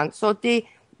mammary glands. So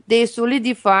they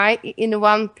solidify in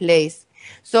one place.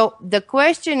 So the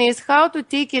question is how to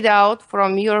take it out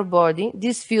from your body,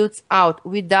 these fields out,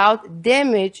 without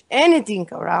damage anything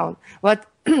around. What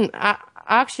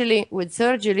actually with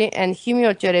surgery and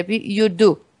chemotherapy you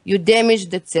do, you damage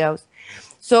the cells.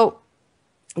 So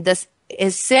the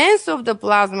essence of the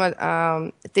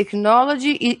plasma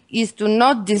technology is to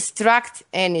not distract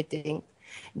anything,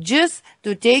 just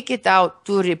to take it out,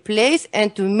 to replace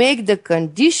and to make the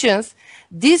conditions,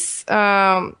 this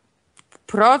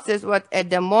process what at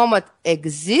the moment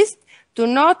exists, to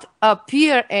not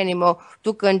appear anymore,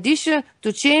 to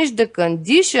change the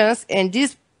conditions, and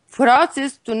this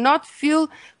process to not feel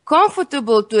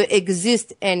comfortable to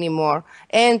exist anymore,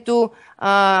 and to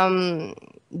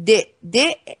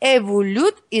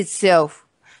de-evolute itself.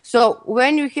 So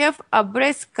when you have a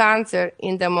breast cancer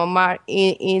in the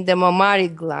mammary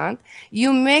gland,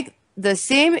 you make the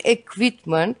same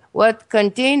equipment what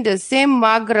contain the same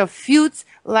Magrav fields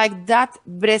like that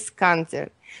breast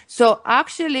cancer. So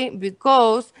actually,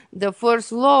 because the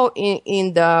first law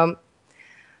in the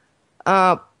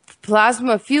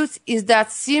plasma fields is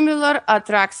that similar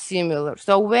attracts similar.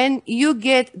 So when you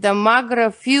get the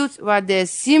Magrav fields what they're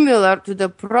similar to the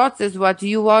process what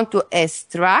you want to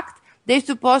extract, they're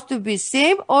supposed to be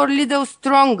same or little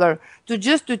stronger to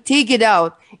take it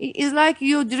out. It's like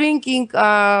you drinking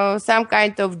some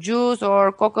kind of juice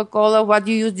or Coca-Cola, what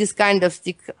you use this kind of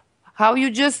stick, how you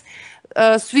just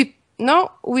sweep,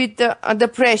 with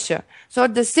the pressure. So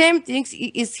the same things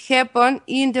is happen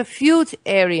in the field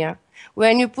area.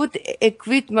 When you put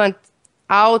equipment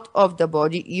out of the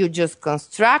body, you just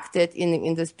construct it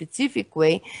in the specific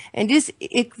way, and this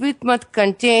equipment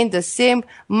contain the same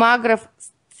Magrav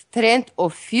strength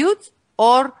of fields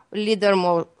or little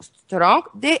more strong.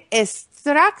 They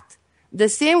extract the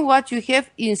same what you have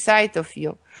inside of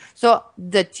you. So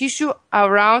the tissue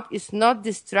around is not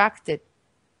distracted.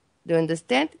 Do you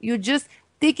understand? You just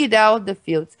take it out the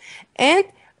fields. And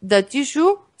the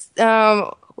tissue,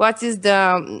 what is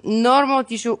the normal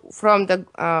tissue from the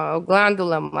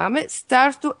glandula mammae,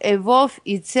 starts to evolve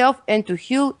itself and to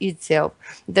heal itself.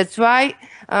 That's why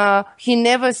he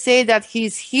never say that he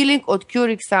is healing or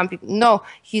curing something. No,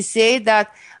 he say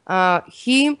that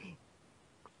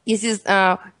this is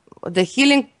the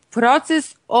healing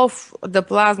process of the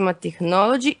plasma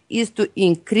technology is to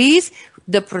increase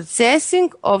the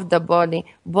processing of the body.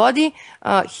 Body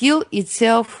heal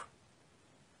itself.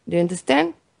 Do you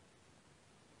understand?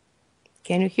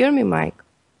 Can you hear me, Mike?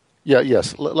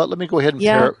 Yes. Let me go ahead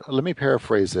and let me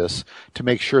paraphrase this to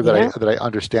make sure that I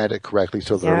understand it correctly,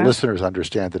 so that our listeners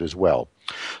understand it as well.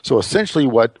 So essentially,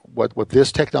 what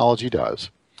this technology does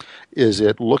is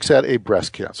it looks at a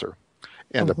breast cancer,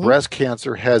 and the breast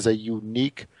cancer has a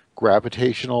unique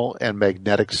gravitational and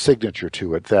magnetic signature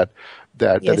to it that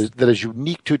is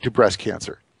unique to breast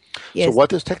cancer. Yes. So what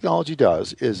this technology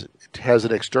does is it has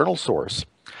an external source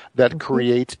that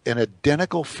creates an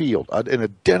identical field, an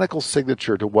identical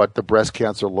signature to what the breast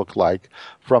cancer looked like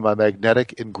from a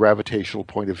magnetic and gravitational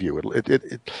point of view.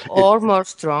 Or more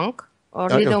strong, or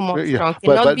a little more strong.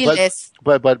 Cannot be less.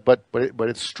 But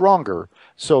it's stronger,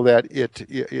 so that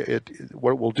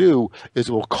what it will do is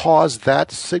it will cause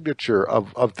that signature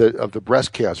of the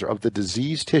breast cancer, of the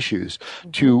diseased tissues,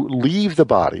 to leave the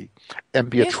body and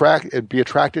be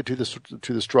attracted to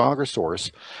the stronger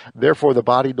source. Therefore, the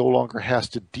body no longer has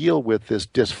to deal with this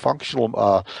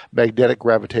dysfunctional magnetic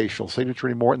gravitational signature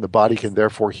anymore, and the body can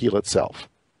therefore heal itself.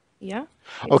 Yeah.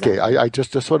 Exactly. Okay, I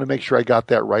just want to make sure I got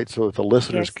that right, so that the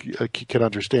listeners can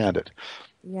understand it.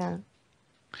 Yeah.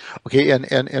 Okay,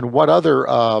 and what other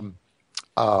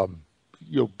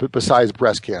besides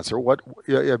breast cancer,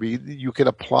 you can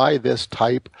apply this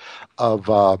type of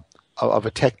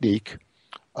a technique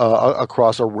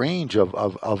across a range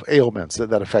of ailments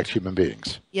that affect human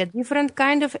beings. Yeah, different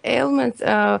kind of ailments.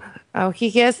 He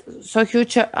has so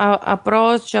huge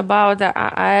approach about the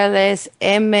ALS,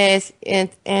 MS,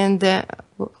 and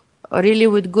really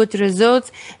with good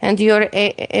results. And you're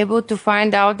able to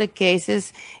find out the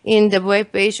cases in the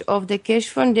webpage of the Keshe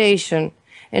Foundation,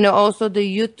 and also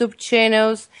the YouTube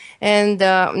channels. And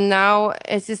now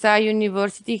SSI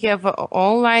University have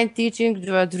online teaching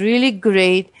that's really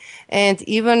great. And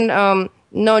even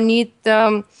no need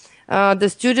the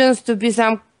students to be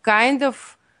some kind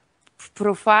of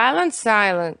profile and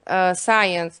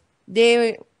science.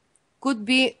 They could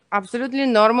be absolutely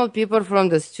normal people from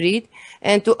the street,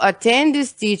 and to attend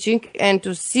this teaching and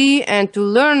to see and to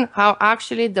learn how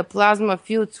actually the plasma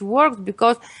fields work,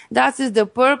 because that is the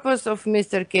purpose of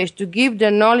Mr. Keshe, to give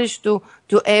the knowledge to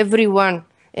everyone,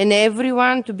 and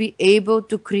everyone to be able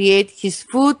to create his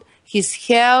food, his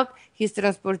health, his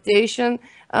transportation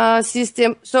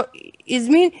system. So it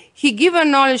means he give a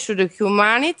knowledge to the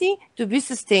humanity to be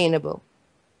sustainable.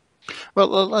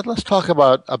 Well, let's talk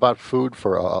about food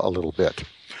for a little bit,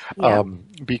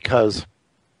 because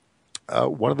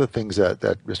one of the things that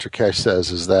Mr. Keshe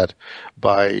says is that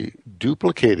by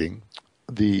duplicating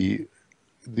the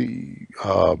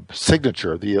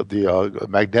signature, the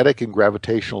magnetic and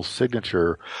gravitational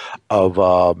signature of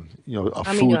a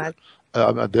food.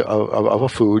 Of a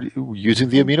food, using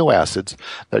the amino acids,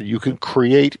 that you can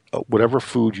create whatever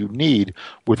food you need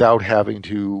without having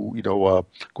to go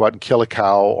out and kill a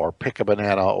cow or pick a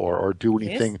banana or do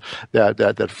anything.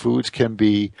 That foods can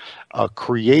be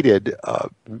created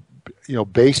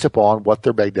based upon what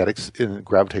their magnetic and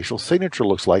gravitational signature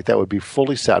looks like, that would be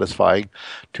fully satisfying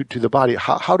to the body.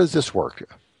 How does this work?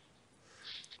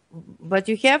 But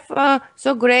you have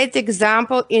so great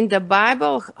example in the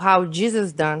Bible how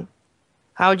Jesus done.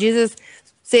 How Jesus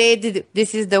said,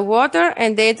 this is the water,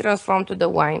 and they transform to the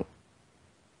wine.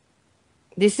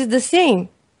 This is the same.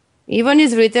 Even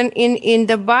is written in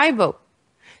the Bible.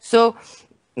 So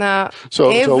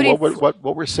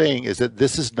what we're saying is that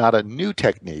this is not a new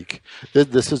technique.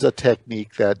 This is a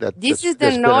technique that this is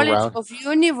the knowledge of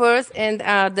universe, and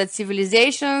the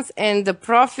civilizations and the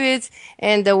prophets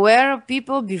and the aware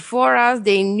people before us.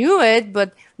 They knew it,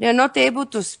 but they're not able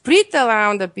to spread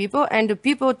around the people and the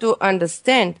people to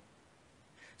understand.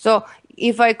 So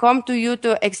if I come to you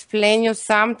to explain you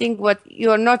something what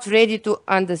you're not ready to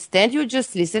understand, you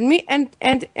just listen me and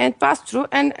pass through,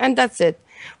 and that's it.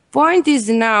 Point is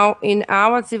now in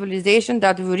our civilization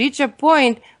that we reach a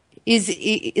point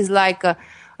is like a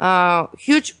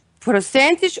huge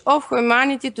percentage of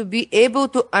humanity to be able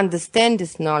to understand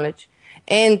this knowledge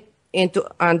and to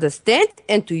understand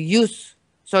and to use.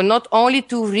 So not only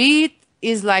to read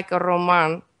is like a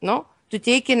roman, no, to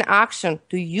take in action,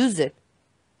 to use it.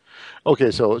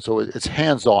 Okay, so it's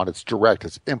hands-on, it's direct,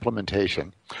 it's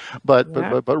implementation, but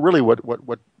Yeah. really,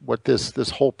 what this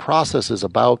whole process is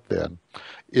about then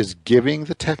is giving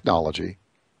the technology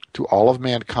to all of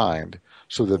mankind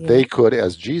so that they Yes. could,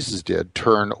 as Jesus did,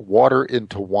 turn water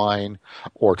into wine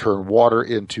or turn water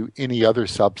into any other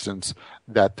substance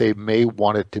that they may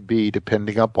want it to be,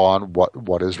 depending upon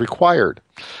what is required.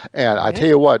 And I tell Yes.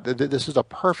 you what, this is a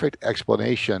perfect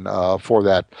explanation for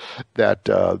that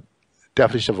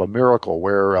definition of a miracle,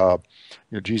 where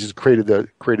Jesus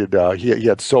he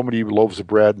had so many loaves of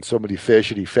bread and so many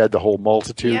fish, and he fed the whole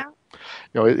multitude. Yeah.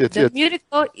 The It's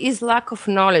miracle is lack of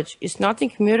knowledge. It's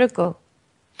nothing miracle.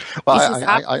 well, It is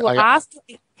up to I us to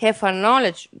have a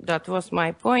knowledge. That was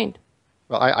my point.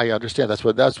 Well, I understand.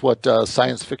 That's what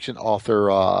science fiction author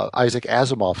Isaac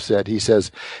Asimov said. He says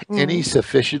any Mhm.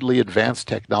 sufficiently advanced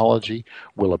technology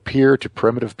will appear to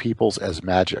primitive peoples as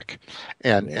magic,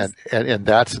 and Yes.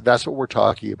 that's what we're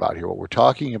talking about here. What we're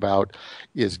talking about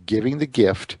is giving the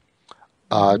gift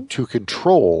Mhm. to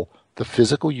control the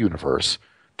physical universe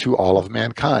to all of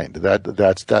mankind.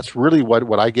 That's really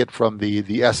what I get from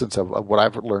the essence of what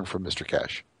I've learned from Mr.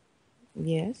 Cash.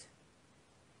 Yes.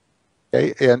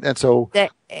 Okay, and so The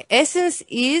essence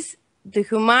is the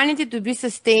humanity to be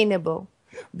sustainable,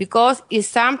 because if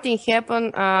something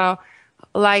happen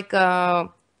like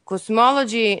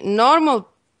cosmology normal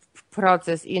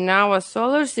process in our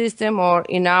solar system or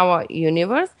in our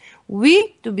universe,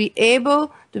 we to be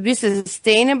able to be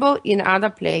sustainable in other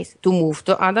place, to move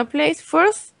to other place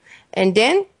first, and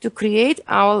then to create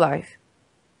our life,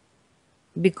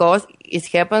 because it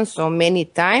happens so many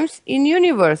times in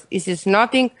universe. It is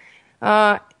nothing,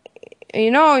 uh,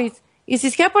 it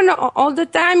is happen all the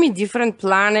time in different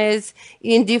planets,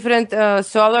 in different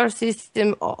solar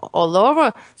system all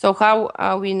over. So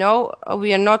how we know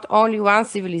we are not only one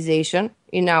civilization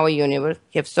in our universe,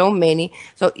 have so many.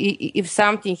 So if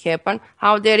something happen,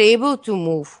 how they're able to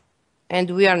move, and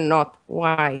we are not.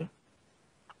 Why?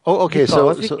 oh, okay,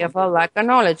 Because we have a lack of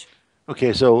knowledge.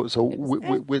 So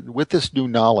Understand? with this new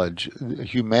knowledge,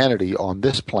 humanity on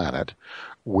this planet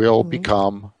will Mhm.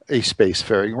 become a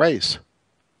spacefaring race.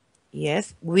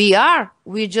 Yes, we are.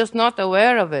 We're just not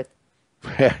aware of it.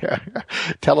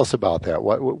 Tell us about that.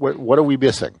 What are we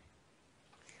missing?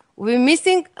 We're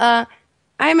missing,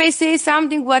 I may say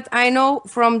something what I know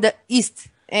from the East,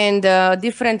 and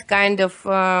different kind of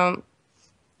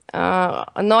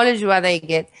knowledge what I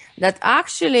get, that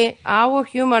actually our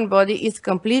human body is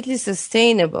completely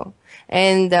sustainable,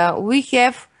 and we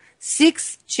have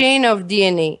 6 chain of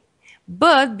DNA.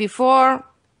 But before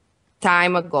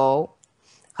time ago,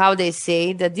 how they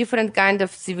say, the different kind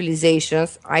of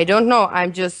civilizations, I don't know,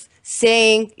 I'm just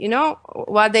saying,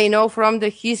 what they know from the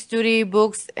history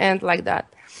books and like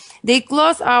that. They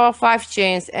close our 5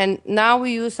 chains, and now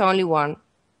we use only one.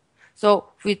 So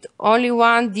with only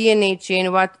one DNA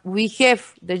chain, what we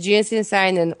have, the genes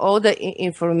inside and all the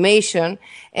information,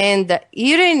 and the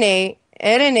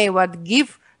RNA what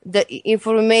give the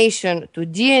information to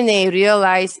DNA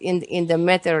realize in the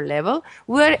matter level,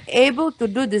 we're able to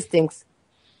do these things,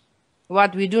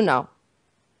 what we do now.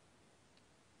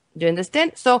 Do you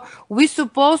understand? So we're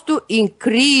supposed to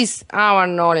increase our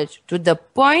knowledge to the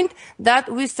point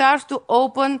that we start to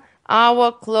open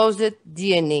our closet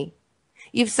DNA.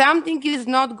 If something is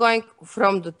not going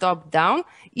from the top down,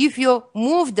 if you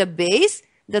move the base,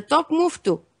 the top move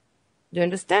too. Do you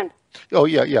understand? Oh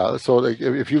yeah, yeah. So like,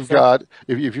 if you've So, got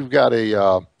if you've got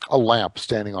a lamp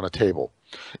standing on a table,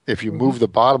 if you move the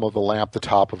bottom of the lamp, the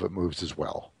top of it moves as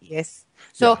well. yes.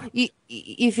 So Yeah.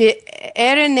 if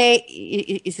RNA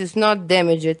is not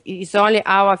damaged, it's only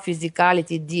our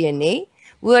physicality DNA,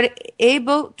 we're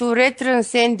able to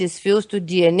retranscend these fields to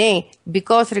DNA,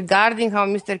 because regarding how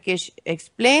Mr. Keshe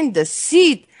explained, the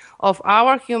seed of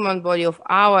our human body, of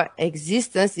our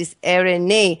existence, is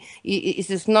RNA. It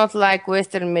is not like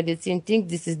Western medicine think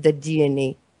this is the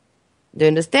DNA. Do you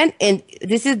understand? And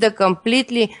this is the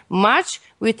completely match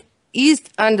with East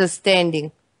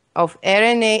understanding of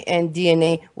RNA and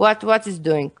DNA. What is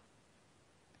doing?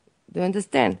 Do you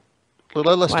understand?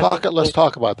 Let's What talk. it Let's means?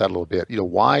 talk about that a little bit.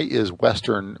 Why is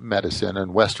Western medicine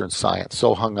and Western science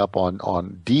so hung up on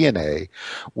DNA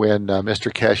when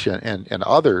Mr. Keshe and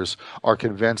others are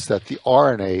convinced that the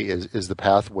RNA is the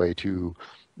pathway to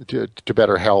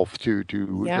better health?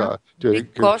 Yeah,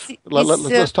 because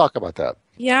it's Let's talk about that.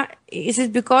 yeah, it is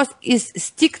because it's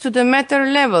stick to the matter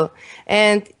level,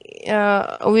 and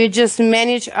we just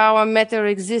manage our matter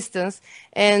existence,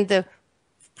 and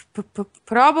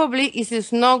probably it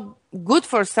is not good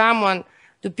for someone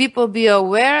to people be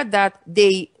aware that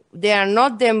they are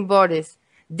not them bodies.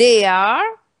 They are,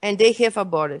 and they have a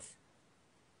bodies.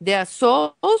 They are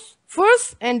souls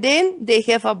first, and then they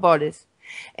have a bodies.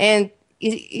 And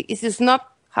it is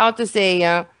not, how to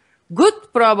say, good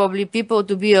probably people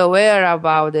to be aware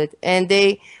about it. And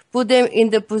they put them in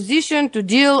the position to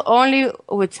deal only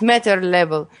with matter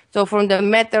level. So from the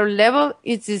matter level,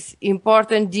 it is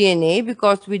important DNA,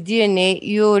 because with DNA,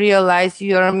 you realize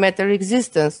your matter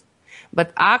existence.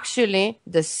 But actually,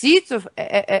 the seeds of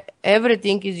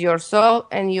everything is your soul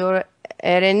and your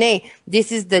RNA.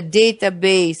 This is the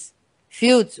database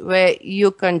fields where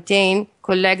you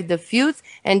collect the fields,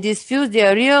 and these fields, they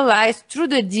are realized through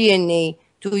the DNA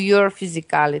to your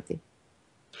physicality.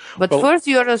 But first,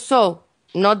 you're a soul,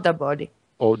 not the body.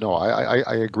 Oh, no,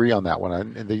 I agree on that one.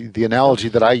 And the analogy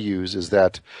that I use is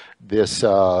that this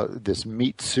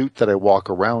meat suit that I walk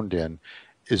around in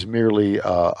is merely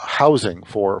housing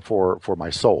for my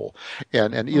soul.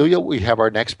 And Ilya, we have our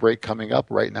next break coming up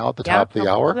right now at the top of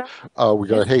the hour. We're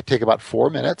going to take about 4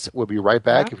 minutes. We'll be right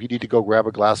back. If you need to go grab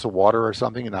a glass of water or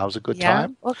something, and now's a good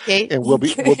time. Okay. And we'll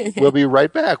be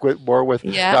right back with more with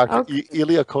Dr.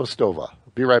 Eliya Kostova.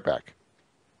 Be right back.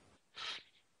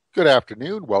 Good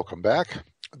afternoon. Welcome back.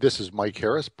 This is Mike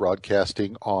Harris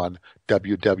broadcasting on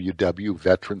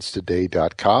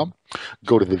www.veteranstoday.com.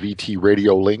 Go to the VT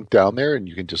radio link down there and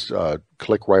you can just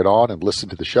click right on and listen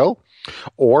to the show.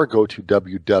 Or go to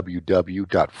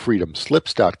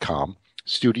www.freedomslips.com,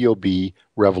 Studio B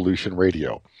Revolution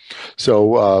Radio.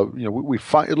 So,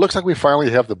 it looks like we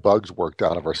finally have the bugs worked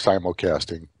out of our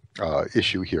simulcasting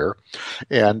issue here.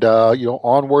 And,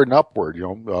 onward and upward,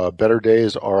 better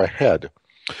days are ahead.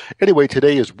 Anyway,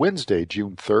 today is Wednesday,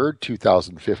 June 3rd,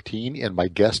 2015, and my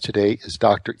guest today is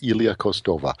Dr. Eliya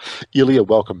Kostova. Eliya,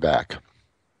 welcome back.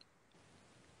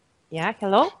 Yeah,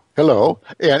 hello. Hello.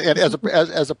 And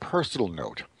as a personal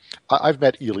note, I've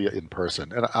met Eliya in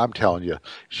person, and I'm telling you,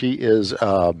 she is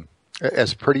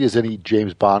as pretty as any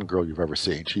James Bond girl you've ever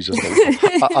seen. She's just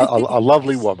a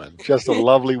lovely woman, just a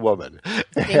lovely woman.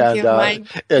 Thank you, Mike.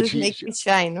 Just makes me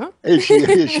shine, no?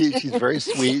 She's very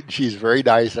sweet. She's very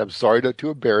nice. I'm sorry to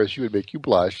embarrass you and make you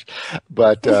blush,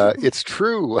 but it's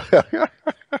true. Thank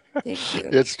you.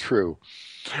 It's true.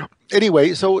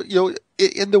 Anyway, so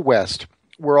in the West,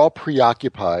 we're all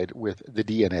preoccupied with the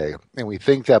DNA, and we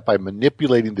think that by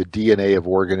manipulating the DNA of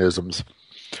organisms,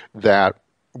 that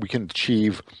we can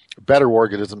achieve better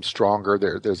organisms, stronger.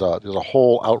 There's a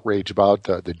whole outrage about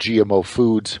the GMO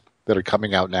foods that are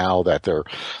coming out now, that they're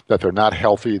not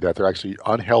healthy, that they're actually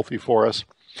unhealthy for us.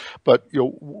 But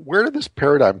where did this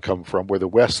paradigm come from, where the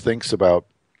West thinks about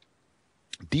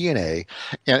DNA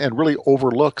and really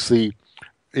overlooks the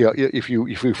if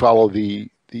you follow the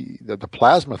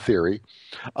plasma theory,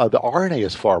 the RNA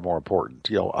is far more important.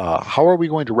 How are we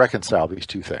going to reconcile these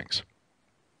two things?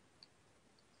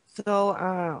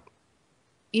 So,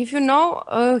 if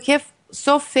have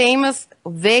so famous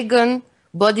vegan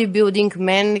bodybuilding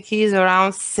man, he is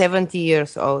around 70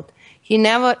 years old. He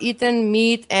never eaten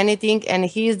meat, anything, and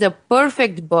he is the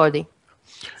perfect body.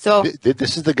 So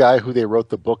this is the guy who they wrote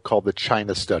the book called The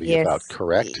China Study about,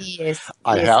 correct? Yes.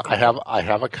 I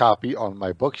have a copy on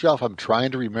my bookshelf. I'm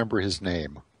trying to remember his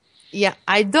name. Yeah,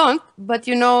 I don't, but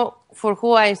for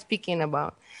who I'm speaking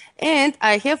about. And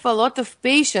I have a lot of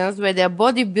patients where they're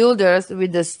bodybuilders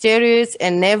with the steroids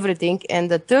and everything,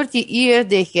 and the 30 years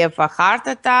they have a heart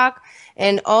attack,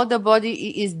 and all the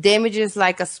body is damaged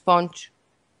like a sponge.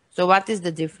 So what is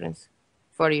the difference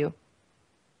for you?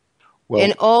 Well,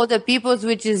 and all the people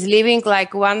which is living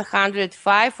like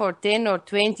 105 or 10 or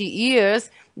 20 years,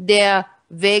 they're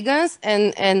vegans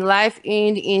and live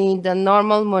in the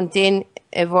normal mountain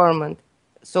environment.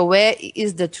 So where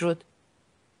is the truth?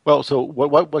 Well, so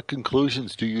what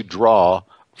conclusions do you draw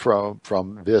from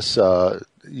this?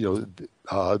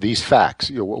 These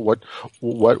facts. What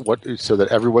so that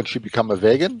everyone should become a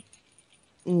vegan?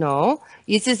 No,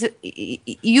 it is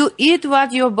you eat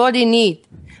what your body needs.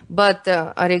 But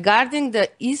regarding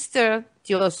the Eastern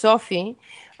philosophy,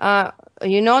 that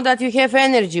you have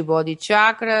energy body,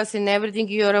 chakras, and everything.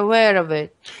 You're aware of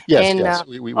it. Yes, and, yes.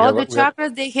 All the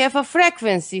chakras they have a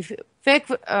frequency,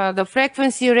 the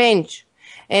frequency range.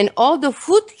 And all the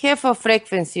food have a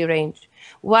frequency range.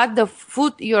 What the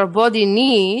food your body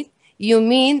needs, you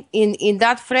mean in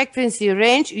that frequency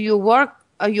range, your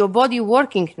body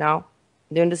working now.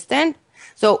 Do you understand?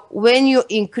 So when you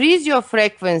increase your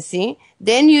frequency,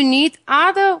 then you need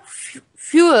other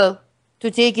fuel to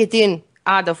take it in,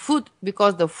 other food,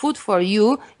 because the food for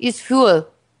you is fuel,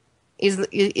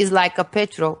 is like a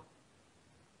petrol.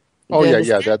 Oh yeah.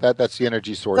 That's the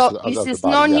energy source of the body. So it's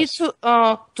no need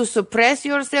to suppress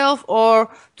yourself or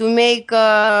to make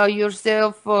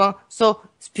yourself so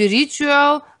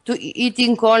spiritual to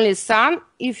eating only sun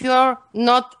if you're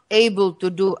not able to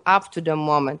do up to the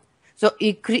moment. So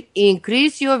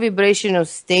increase your vibrational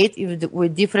state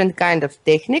with different kind of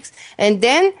techniques. And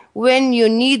then when you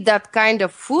need that kind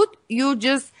of food, you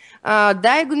just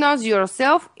diagnose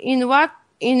yourself in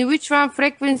which one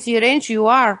frequency range you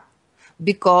are.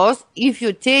 Because if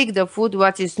you take the food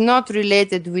what is not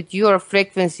related with your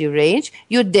frequency range,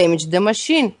 you damage the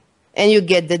machine and you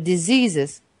get the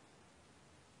diseases.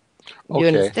 Do you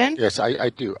understand? Yes, I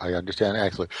do. I understand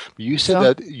actually. You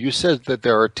said that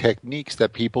there are techniques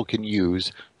that people can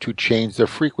use to change their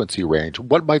frequency range.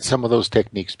 What might some of those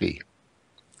techniques be?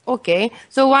 Okay.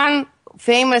 So one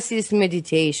famous is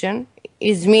meditation.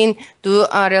 It means to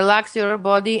relax your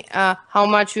body, how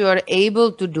much you are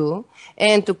able to do,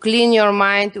 and to clean your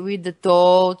mind with the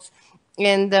thoughts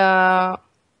and not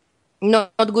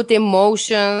good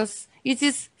emotions. It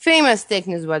is famous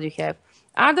techniques what you have.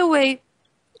 Other way,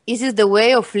 it is the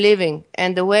way of living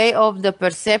and the way of the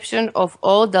perception of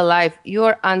all the life. You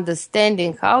are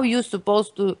understanding how you're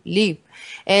supposed to live.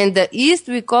 And the East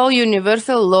we call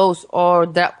universal laws or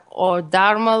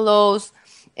Dharma laws,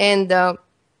 and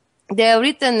they are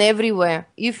written everywhere.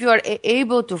 If you are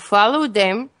able to follow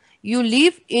them, you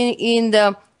live in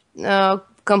the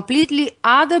completely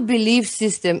other belief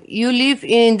system. You live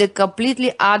in the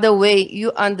completely other way.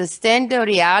 You understand the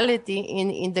reality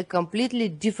in the completely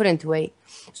different way.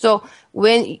 So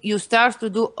when you start to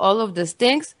do all of these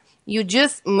things, you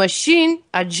just machine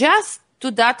adjust to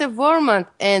that environment,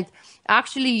 and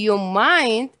actually your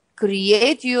mind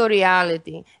create your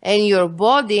reality and your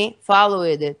body follow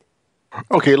it.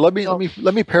 Okay, let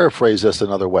me paraphrase this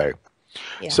another way.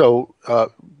 Yeah. So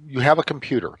you have a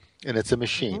computer and it's a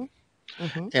machine,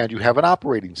 and you have an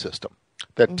operating system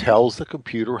that tells the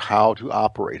computer how to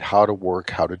operate, how to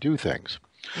work, how to do things.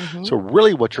 So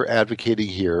really what you're advocating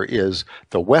here is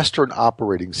the Western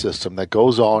operating system that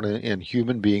goes on in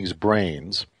human beings'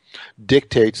 brains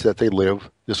dictates that they live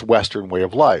this Western way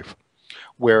of life,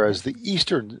 whereas the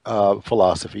Eastern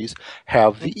philosophies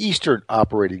have the Eastern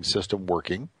operating system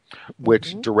working,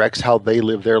 which directs how they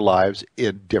live their lives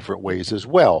in different ways as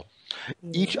well.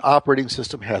 Each operating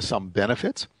system has some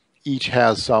benefits, each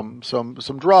has some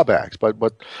drawbacks,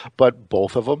 but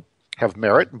both of them have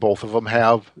merit and both of them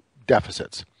have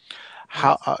deficits.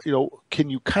 How can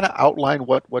you kind of outline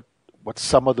what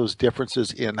some of those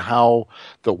differences in how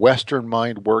the Western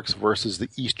mind works versus the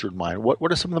Eastern mind?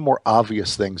 What are some of the more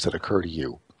obvious things that occur to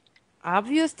you?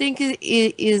 Obvious thing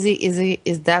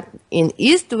is that in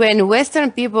East, when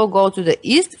Western people go to the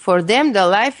East, for them the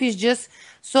life is just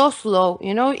so slow.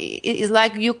 It's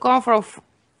like you come from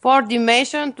fourth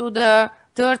dimension to the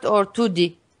third or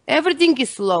 2D. Everything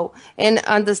is slow, and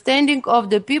understanding of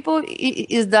the people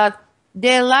is that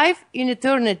their life in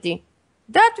eternity.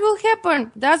 That will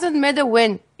happen. Doesn't matter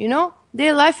when.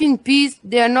 Their life in peace.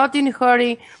 They are not in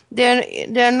hurry.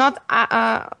 They're not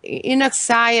in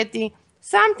anxiety.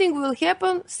 Something will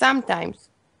happen sometimes.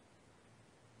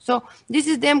 So this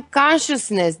is them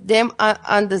consciousness, them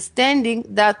understanding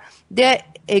that they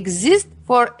exist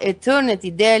for eternity.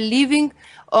 They are living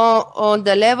on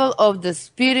the level of the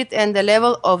spirit and the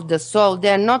level of the soul.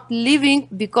 They are not living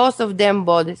because of them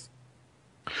bodies.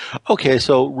 Okay,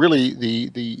 so really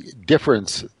the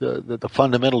difference, the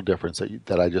fundamental difference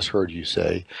that I just heard you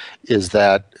say is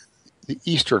that the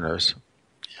Easterners,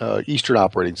 Eastern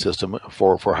operating system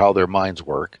for how their minds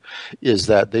work, is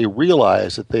that they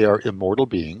realize that they are immortal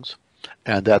beings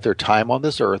and that their time on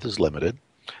this earth is limited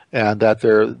and that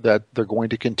they're going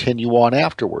to continue on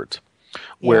afterwards.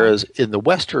 Whereas in the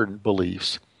Western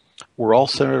beliefs, we're all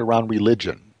centered around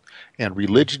religion. And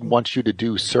religion wants you to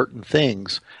do certain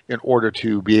things in order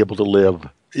to be able to live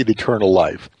an eternal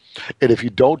life. And if you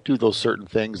don't do those certain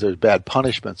things, there's bad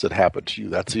punishments that happen to you.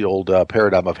 That's the old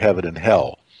paradigm of heaven and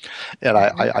hell. And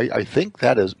I think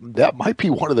that might be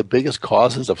one of the biggest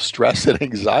causes of stress and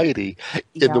anxiety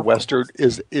in the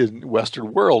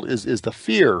Western world is the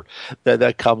fear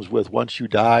that comes with once you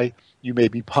die, you may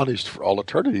be punished for all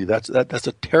eternity. That's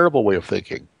a terrible way of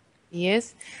thinking.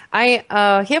 Yes, I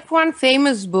have one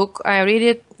famous book. I read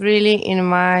it really in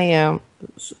my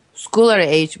schooler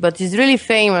age, but it's really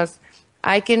famous.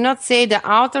 I cannot say the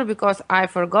author because I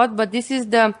forgot, but this is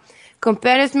the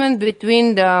comparison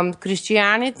between the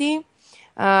Christianity,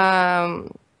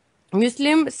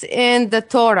 Muslims, and the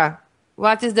Torah.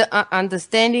 What is the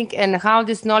understanding and how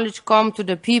this knowledge come to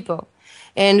the people?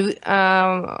 And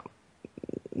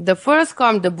the first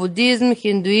come the Buddhism,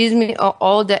 Hinduism,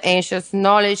 all the ancient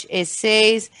knowledge,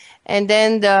 essays, and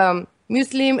then the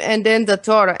Muslim, and then the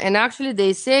Torah. And actually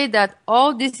they say that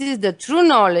all this is the true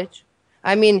knowledge.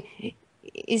 I mean,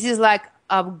 this is like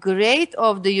upgrade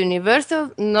of the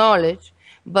universal knowledge,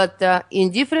 But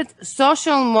in different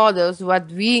social models, what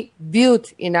we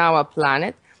built in our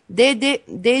planet,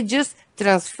 they just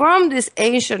transform this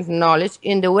ancient knowledge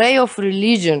in the way of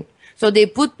religion. So they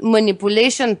put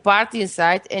manipulation part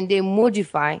inside and they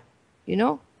modify, you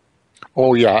know.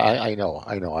 Oh yeah, I know.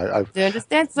 Do you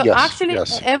understand? So Yes, actually,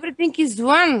 yes. everything is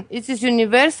one. It is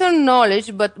universal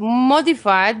knowledge, but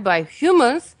modified by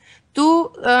humans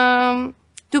to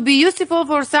be useful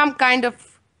for some kind of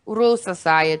rule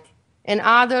society, and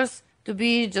others to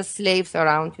be just slaves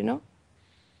around. You know.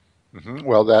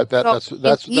 Well, So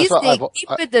that's in East what they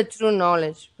keep it the true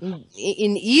knowledge.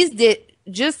 In East they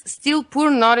just still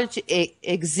poor knowledge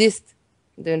exists.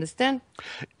 Do you understand?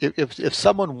 if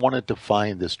someone wanted to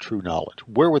find this true knowledge,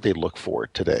 where would they look for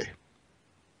it today?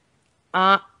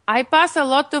 I pass a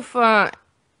lot of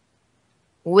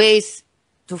ways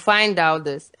to find out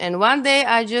this. And one day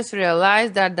I just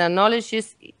realized that the knowledge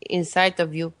is inside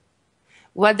of you.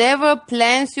 Whatever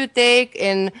plans you take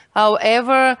and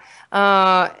however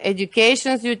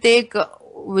educations you take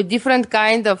with different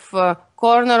kind of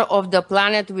corner of the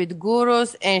planet with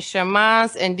gurus and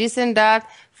shamans and this and that,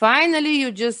 finally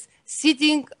you're just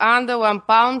sitting under one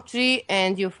palm tree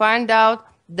and you find out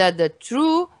that the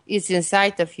truth is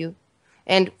inside of you.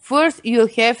 And first you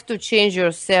have to change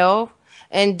yourself,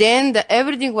 and then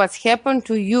everything what's happened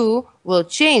to you will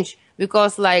change.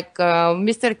 Because like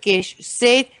Mr. Keshe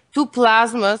said, two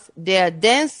plasmas, they are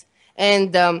dense,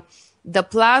 and the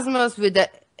plasmas with the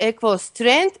equal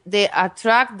strength, they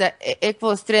attract the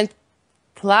equal strength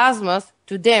plasmas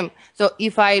to them. So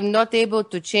if I'm not able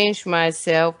to change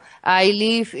myself, I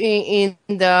live in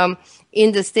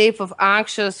the state of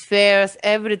anxious fears,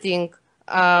 everything,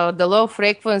 the low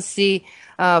frequency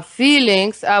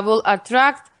feelings, I will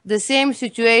attract the same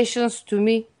situations to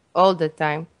me all the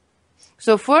time.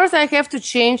 So first I have to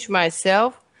change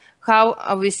myself,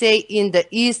 how we say in the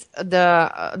East,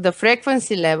 the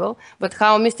frequency level, but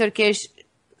how Mr. Keshe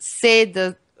said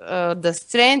the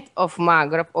strength of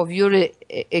Magrav, of your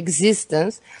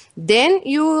existence, then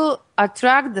you will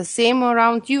attract the same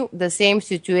around you, the same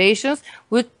situations,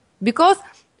 because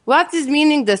what is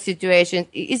meaning the situation?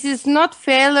 It is not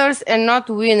failures and not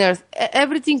winners.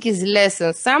 Everything is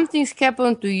lessons. Something's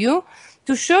happened to you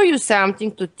to show you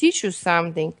something, to teach you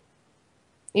something.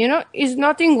 You know, it's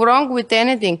nothing wrong with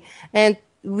anything. And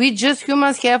we just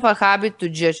humans have a habit to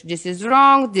judge. This is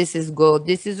wrong, this is good,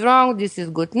 this is wrong, this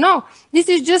is good. No, this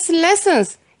is just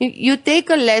lessons. You take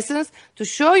a lessons to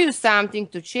show you something,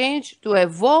 to change, to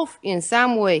evolve in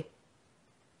some way.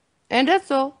 And that's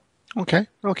all. Okay.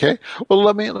 Well,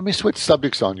 let me switch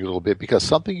subjects on you a little bit, because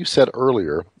something you said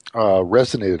earlier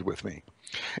resonated with me,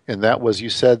 and that was, you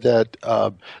said that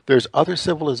there's other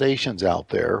civilizations out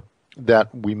there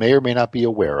that we may or may not be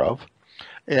aware of,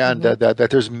 and that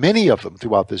there's many of them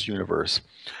throughout this universe.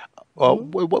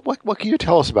 What can you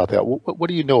tell us about that? What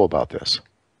do you know about this?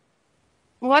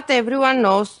 What everyone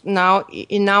knows now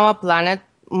in our planet,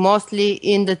 mostly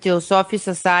in the Theosophy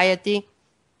society,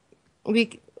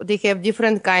 they have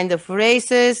different kind of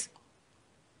races.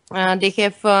 They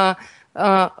have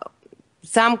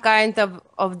some kind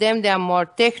of them, they are more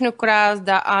technocrats,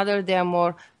 the other they are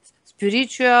more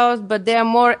spirituals, but they are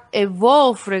more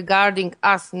evolved regarding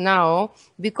us now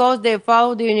because they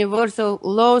follow the universal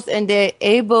laws and they're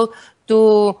able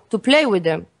to play with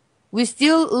them. We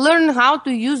still learn how to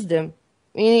use them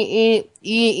in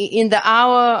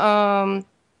our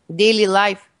daily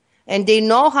life, and they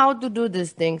know how to do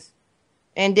these things.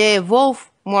 And they evolve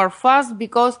more fast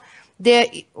because they're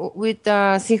with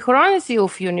synchronicity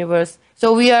of universe.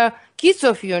 So we are kids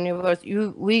of universe.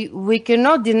 We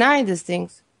cannot deny these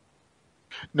things.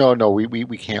 No,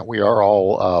 we can't. We are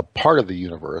all part of the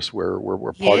universe. We're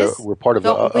part of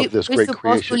this great creation.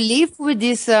 We're supposed to live with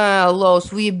these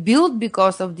laws. We build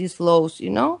because of these laws.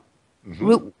 You know,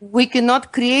 we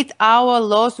cannot create our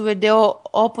laws with the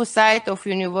opposite of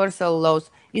universal laws.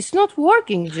 It's not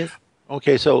working. Just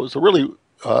okay. So really.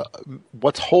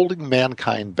 What's holding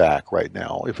mankind back right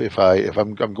now? If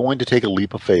I'm going to take a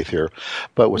leap of faith here,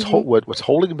 but what's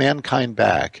holding mankind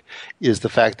back is the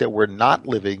fact that we're not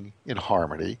living in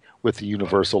harmony with the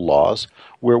universal laws.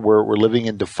 We're living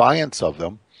in defiance of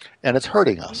them, and it's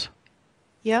hurting us.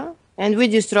 Yeah, and we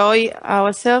destroy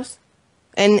ourselves,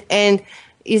 and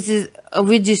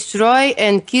we destroy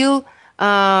and kill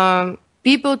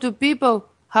people to people.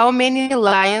 How many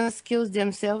lions kill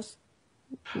themselves?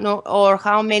 No, or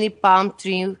how many palm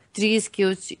trees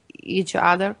kill each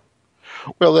other?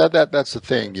 Well, that's the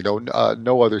thing,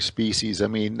 no other species. I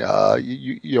mean,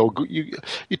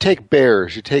 you take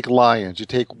bears, you take lions, you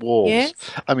take wolves. Yes.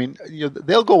 I mean,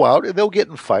 they'll go out and they'll get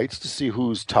in fights to see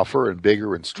who's tougher and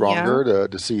bigger and Yeah. stronger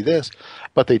to see this,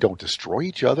 but they don't destroy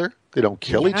each other. They don't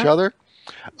kill each Yeah. other.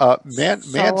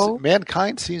 So,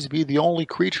 Mankind seems to be the only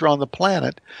creature on the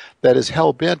planet that is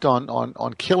hell bent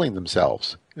on killing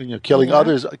themselves. yeah. Killing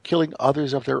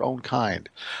others of their own kind.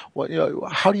 Well,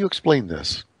 how do you explain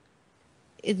this?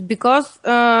 It's because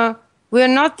we are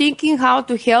not thinking how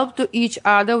to help to each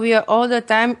other. We are all the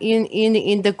time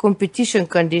in the competition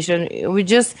condition. We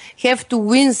just have to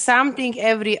win something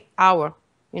every hour,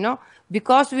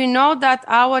 because we know that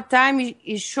our time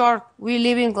is short. We're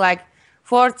living like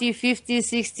 40, 50,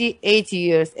 60, 80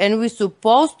 years, and we're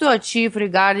supposed to achieve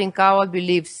regarding our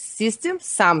belief system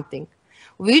something,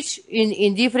 which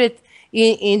in different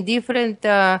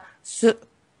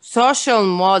social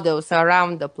models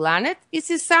around the planet.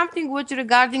 This is something which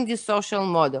regarding the social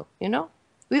model.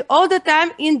 We all the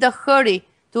time in the hurry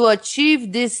to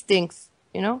achieve these things,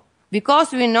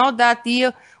 because we know that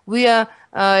we are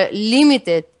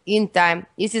limited in time.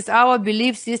 This is our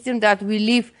belief system that we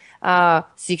live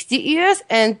 60 years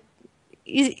and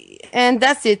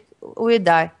that's it. We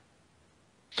die.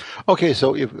 Okay,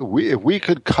 so if we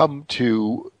could come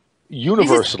to This is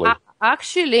universally,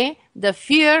 actually the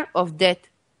fear of death.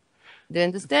 Do you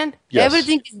understand? yes.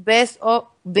 Everything is based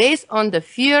on the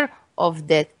fear of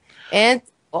death. And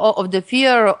of the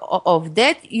fear of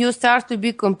death, you start to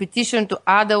be competition to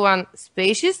other one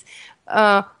species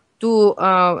to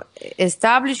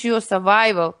establish your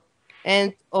survival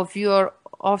and of your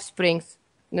offsprings.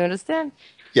 You understand?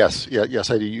 Yes,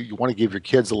 I do. You want to give your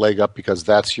kids a leg up because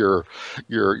that's your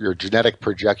genetic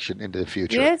projection into the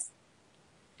future. Yes.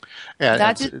 And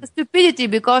That is the stupidity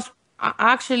because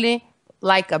actually,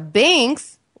 like a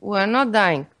beings, we're not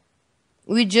dying.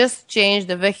 We just change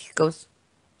the vehicles.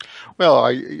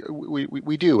 well,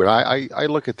 we do, and I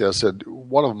look at this, and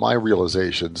one of my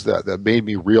realizations that made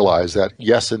me realize that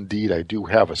yes, indeed, I do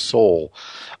have a soul,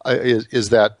 is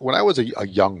that when I was a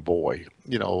young boy,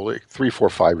 like 3, 4,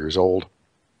 5 years old,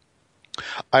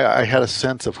 I had a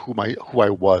sense of who I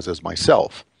was as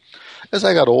myself. As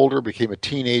I got older, became a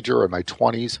teenager in my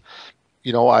 20s,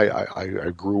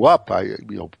 I grew up. My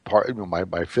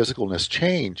physicalness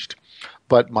changed,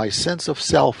 but my sense of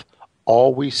self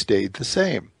always stayed the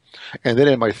same. And then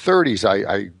in my 30s,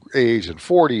 I aged, and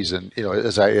 40s, and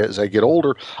as I get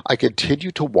older, I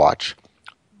continue to watch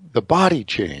the body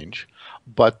change,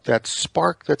 but that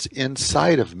spark that's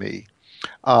inside of me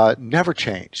never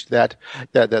changed. That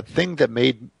thing that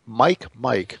made Mike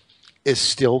is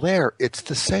still there. It's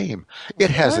the same. It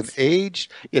hasn't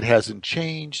aged. It hasn't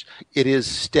changed. It is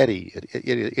steady.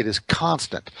 It is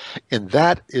constant. And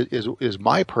that is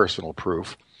my personal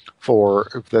proof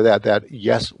for that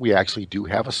yes, we actually do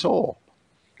have a soul.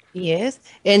 Yes,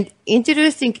 and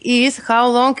interesting is how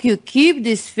long you keep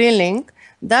this feeling,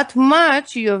 that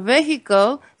much your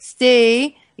vehicle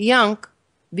stay young,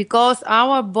 because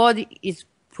our body is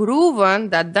proven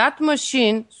that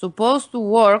machine supposed to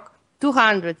work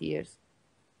 200 years.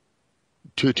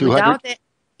 200?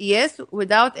 Yes,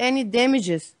 without any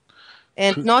damages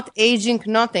and not aging,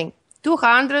 nothing.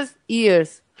 200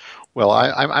 years. Well,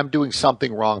 I'm doing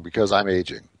something wrong because I'm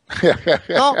aging.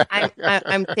 No,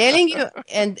 I'm telling you,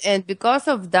 and because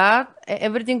of that,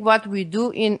 everything what we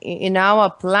do in our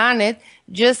planet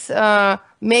just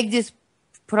make this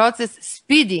process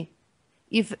speedy.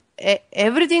 If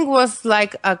everything was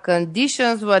like a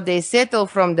conditions what they settle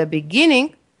from the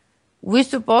beginning, we're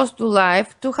supposed to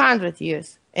live 200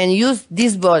 years and use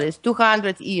these bodies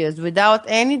 200 years without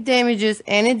any damages,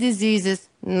 any diseases,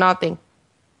 nothing.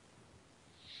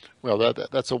 Well,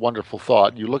 that's a wonderful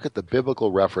thought. You look at the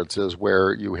biblical references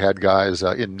where you had guys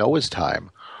in Noah's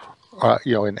time,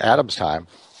 in Adam's time,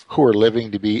 who are living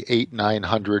to be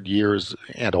 800-900 years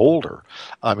and older.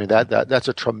 I mean, that's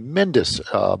a tremendous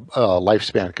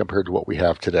lifespan compared to what we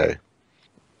have today.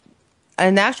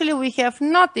 And actually, we have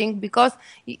nothing, because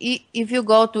if you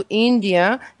go to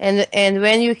India and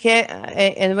when you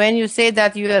say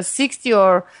that you are 60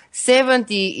 or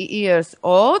 70 years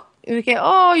old, you say,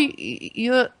 oh,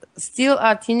 you're still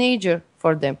a teenager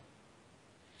for them.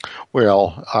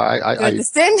 Well, I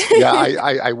understand? Yeah,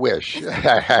 I wish.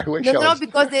 I wish. No,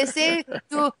 because they say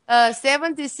to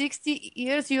 70, 60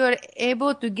 years you are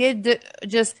able to get the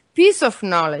just piece of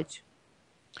knowledge.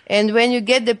 And when you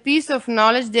get the piece of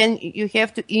knowledge, then you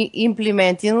have to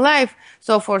implement in life.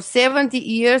 So for 70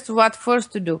 years, what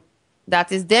first to do?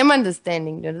 That is them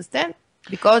understanding, you understand?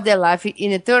 Because their life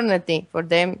in eternity for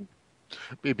them.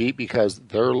 Because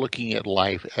they're looking at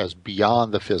life as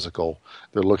beyond the physical.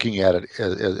 They're looking at it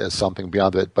as something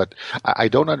beyond it. But I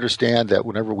don't understand that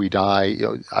whenever we die,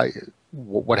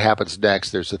 what happens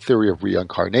next? There's a theory of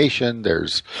reincarnation.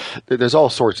 There's all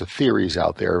sorts of theories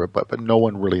out there, but no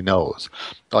one really knows.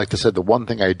 Like I said, the one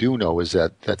thing I do know is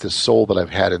that this soul that I've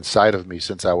had inside of me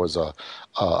since I was a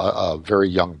very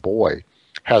young boy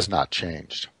has not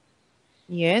changed.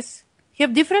 Yes. You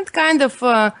have different kind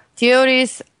of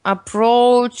theories,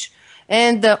 approach.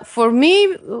 And for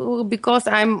me, because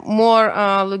I'm more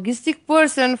logistic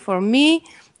person, for me,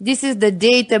 this is the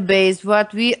database,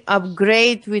 what we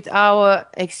upgrade with our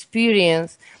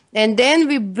experience. And then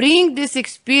we bring this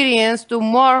experience to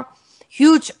more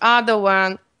huge other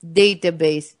one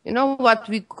database. You know, what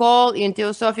we call in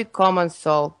Theosophic Common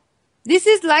Soul. This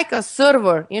is like a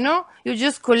server, you know, you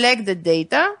just collect the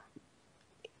data.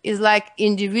 It's like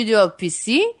individual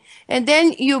PC, and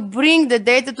then you bring the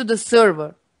data to the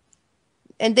server,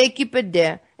 and they keep it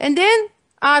there. And then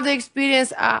other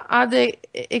experience,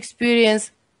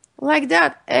 like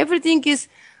that. Everything is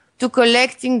to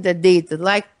collecting the data,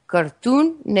 like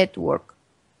Cartoon Network.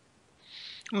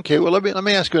 Okay, well, let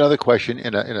me ask you another question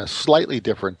in a slightly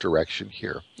different direction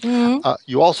here. Mm-hmm.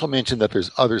 You also mentioned that there's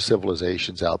other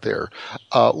civilizations out there.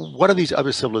 What of these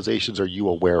other civilizations are you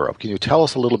aware of? Can you tell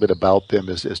us a little bit about them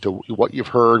as to what you've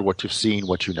heard, what you've seen,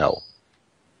 what you know?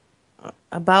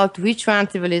 About which one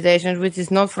civilization, which is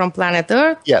not from planet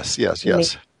Earth? Yes.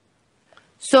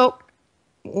 So,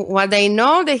 what I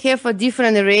know, they have a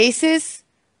different races,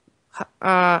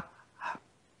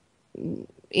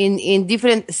 in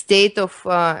different state of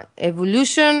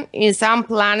evolution. In some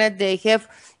planet, they have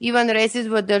even races,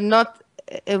 but they're not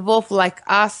evolved like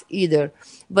us either.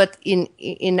 But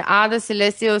in other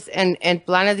celestials and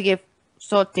planets, they have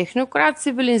so technocrat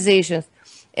civilizations,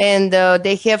 and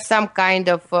they have some kind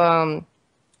of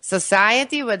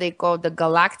society, what they call the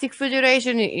Galactic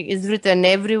Federation. Is written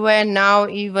everywhere now,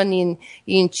 even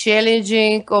in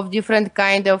challenging of different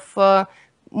kind of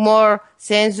more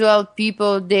sensual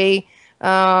people. They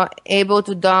able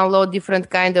to download different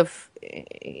kind of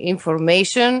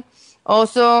information.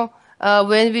 Also,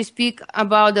 when we speak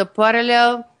about the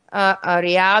parallel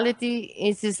reality,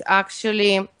 it is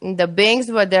actually the banks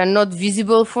where they are not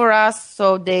visible for us,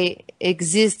 so they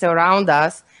exist around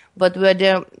us, but where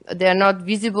they are not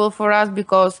visible for us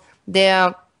because they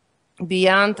are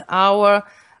beyond our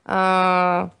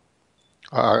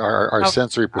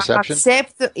sensory perception?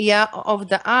 Of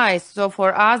the eyes. So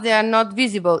for us, they are not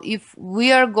visible. If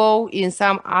we are go in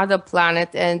some other planet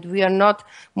and we are not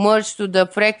merged to the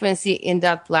frequency in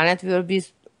that planet, we will be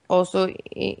also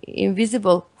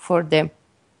invisible for them.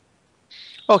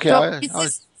 Okay. So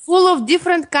it's full of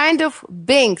different kind of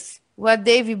banks, what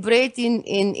they vibrate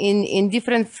in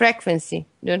different frequency.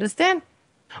 Do you understand?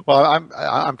 Well,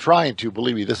 I'm trying to,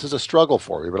 believe me, this is a struggle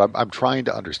for me, but I'm trying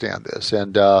to understand this,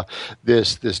 and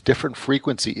this different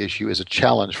frequency issue is a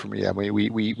challenge for me. I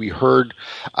mean,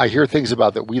 I hear things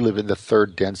about that we live in the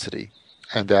third density,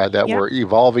 and that we're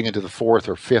evolving into the fourth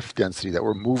or fifth density, that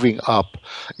we're moving up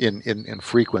in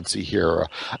frequency here.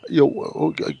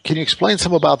 Can you explain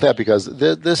some about that? Because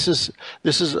this is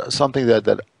something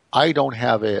that I don't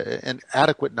have an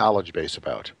adequate knowledge base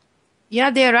about. Yeah,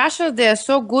 the Russians, they are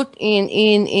so good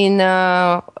in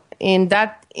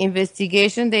that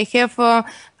investigation. They have a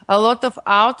lot of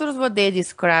authors what they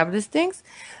describe these things,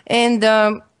 and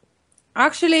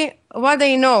actually, what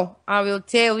I know, I will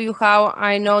tell you how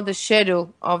I know the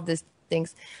schedule of these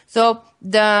things. So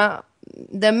the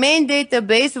main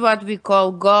database, what we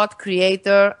call God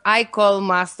Creator, I call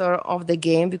Master of the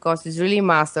game because it's really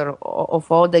Master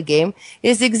of all the game.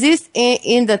 It exists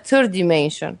in the third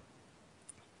dimension.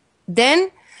 Then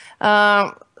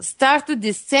start to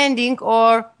descending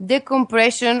or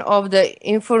decompression of the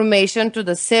information to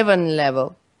the 7th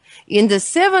level. In the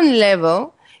 7th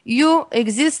level, you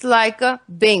exist like a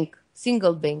bank,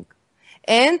 single bank.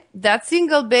 And that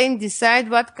single bank decide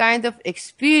what kind of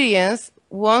experience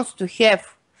wants to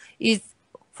have. It's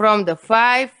from the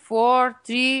 5, 4,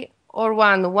 3, or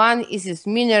 1. 1 is his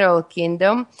mineral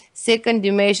kingdom. Second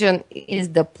dimension is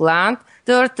the plant.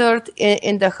 Third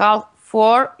in the half.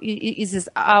 4 is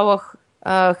our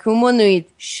humanoid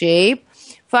shape.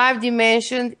 5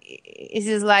 dimension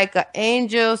is like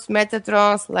angels,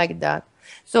 Metatrons, like that.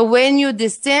 So when you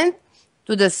descend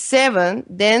to the 7,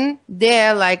 then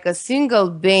there, like a single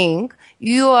being,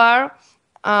 you are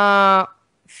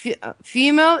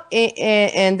female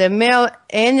and the male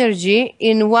energy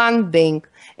in one being.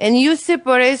 and you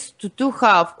separate to two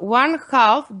halves. One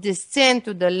half descend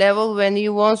to the level when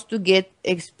you want to get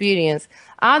experience.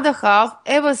 Other half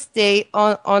ever stay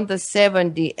on the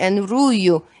 70 and rule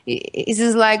you. It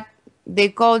is like they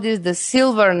call this the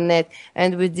silver net.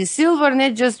 And with the silver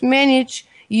net, just manage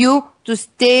you to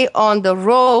stay on the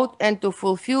road and to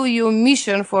fulfill your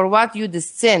mission for what you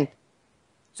descend.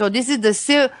 So this is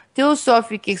the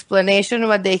theosophic explanation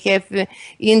what they have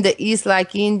in the East,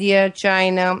 like India,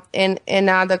 China, and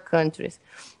other countries.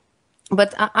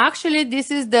 But actually, this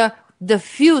is the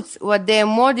fields what they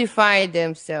modify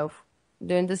themselves.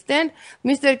 Do you understand?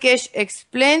 Mr. Keshe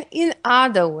explained in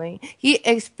other way. He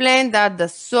explained that the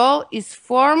soul is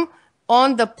formed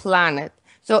on the planet.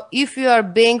 So if you are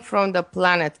being from the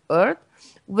planet Earth,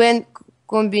 when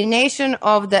combination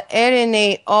of the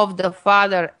RNA of the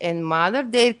father and mother,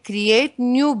 they create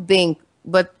new being.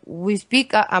 But we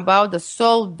speak about the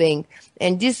soul being.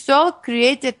 And this soul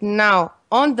created now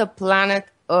on the planet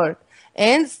Earth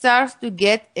and starts to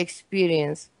get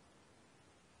experience.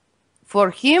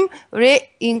 For him,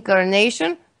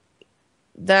 reincarnation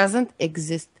doesn't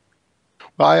exist.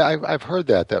 Well, I've heard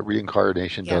that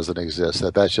reincarnation doesn't exist.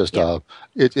 That's just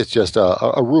it's just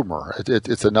a rumor.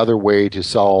 It's another way to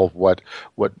solve what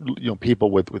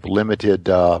people with limited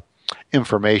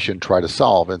information try to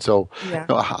solve. And so,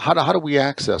 how do we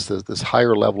access this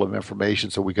higher level of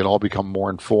information so we can all become more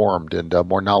informed and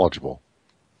more knowledgeable?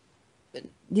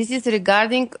 This is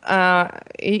regarding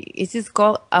it is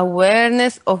called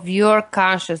awareness of your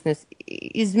consciousness.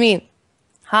 It means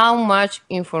how much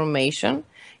information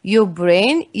your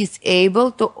brain is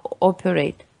able to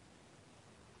operate.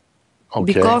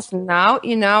 Okay. Because now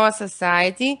in our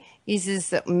society, it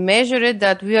is measured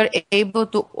that we are able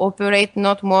to operate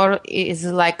not more, is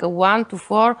like 1 to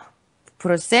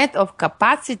 4% of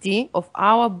capacity of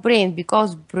our brain,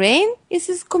 because brain is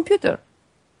his computer.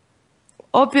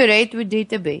 Operate with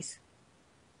database.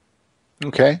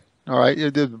 Okay. All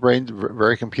right. The brain's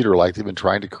very computer-like. They've been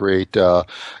trying to create,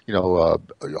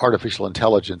 artificial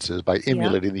intelligences by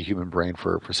emulating the human brain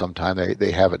for some time.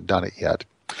 They haven't done it yet.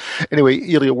 Anyway,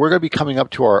 Eliya, we're going to be coming up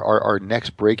to our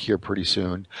next break here pretty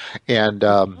soon, and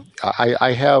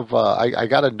I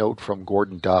got a note from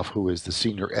Gordon Duff, who is the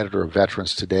senior editor of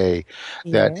Veterans Today,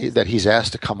 that he's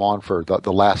asked to come on for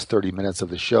the last 30 minutes of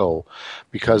the show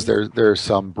because there's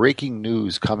some breaking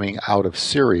news coming out of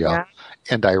Syria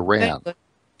and Iran.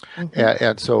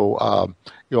 And so,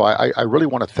 I really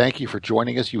want to thank you for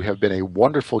joining us. You have been a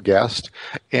wonderful guest,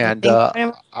 and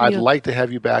I'd like to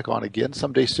have you back on again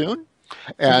someday soon.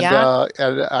 And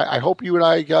I hope you and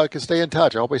I can stay in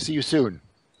touch. I hope I see you soon.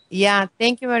 Yeah,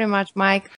 thank you very much, Mike.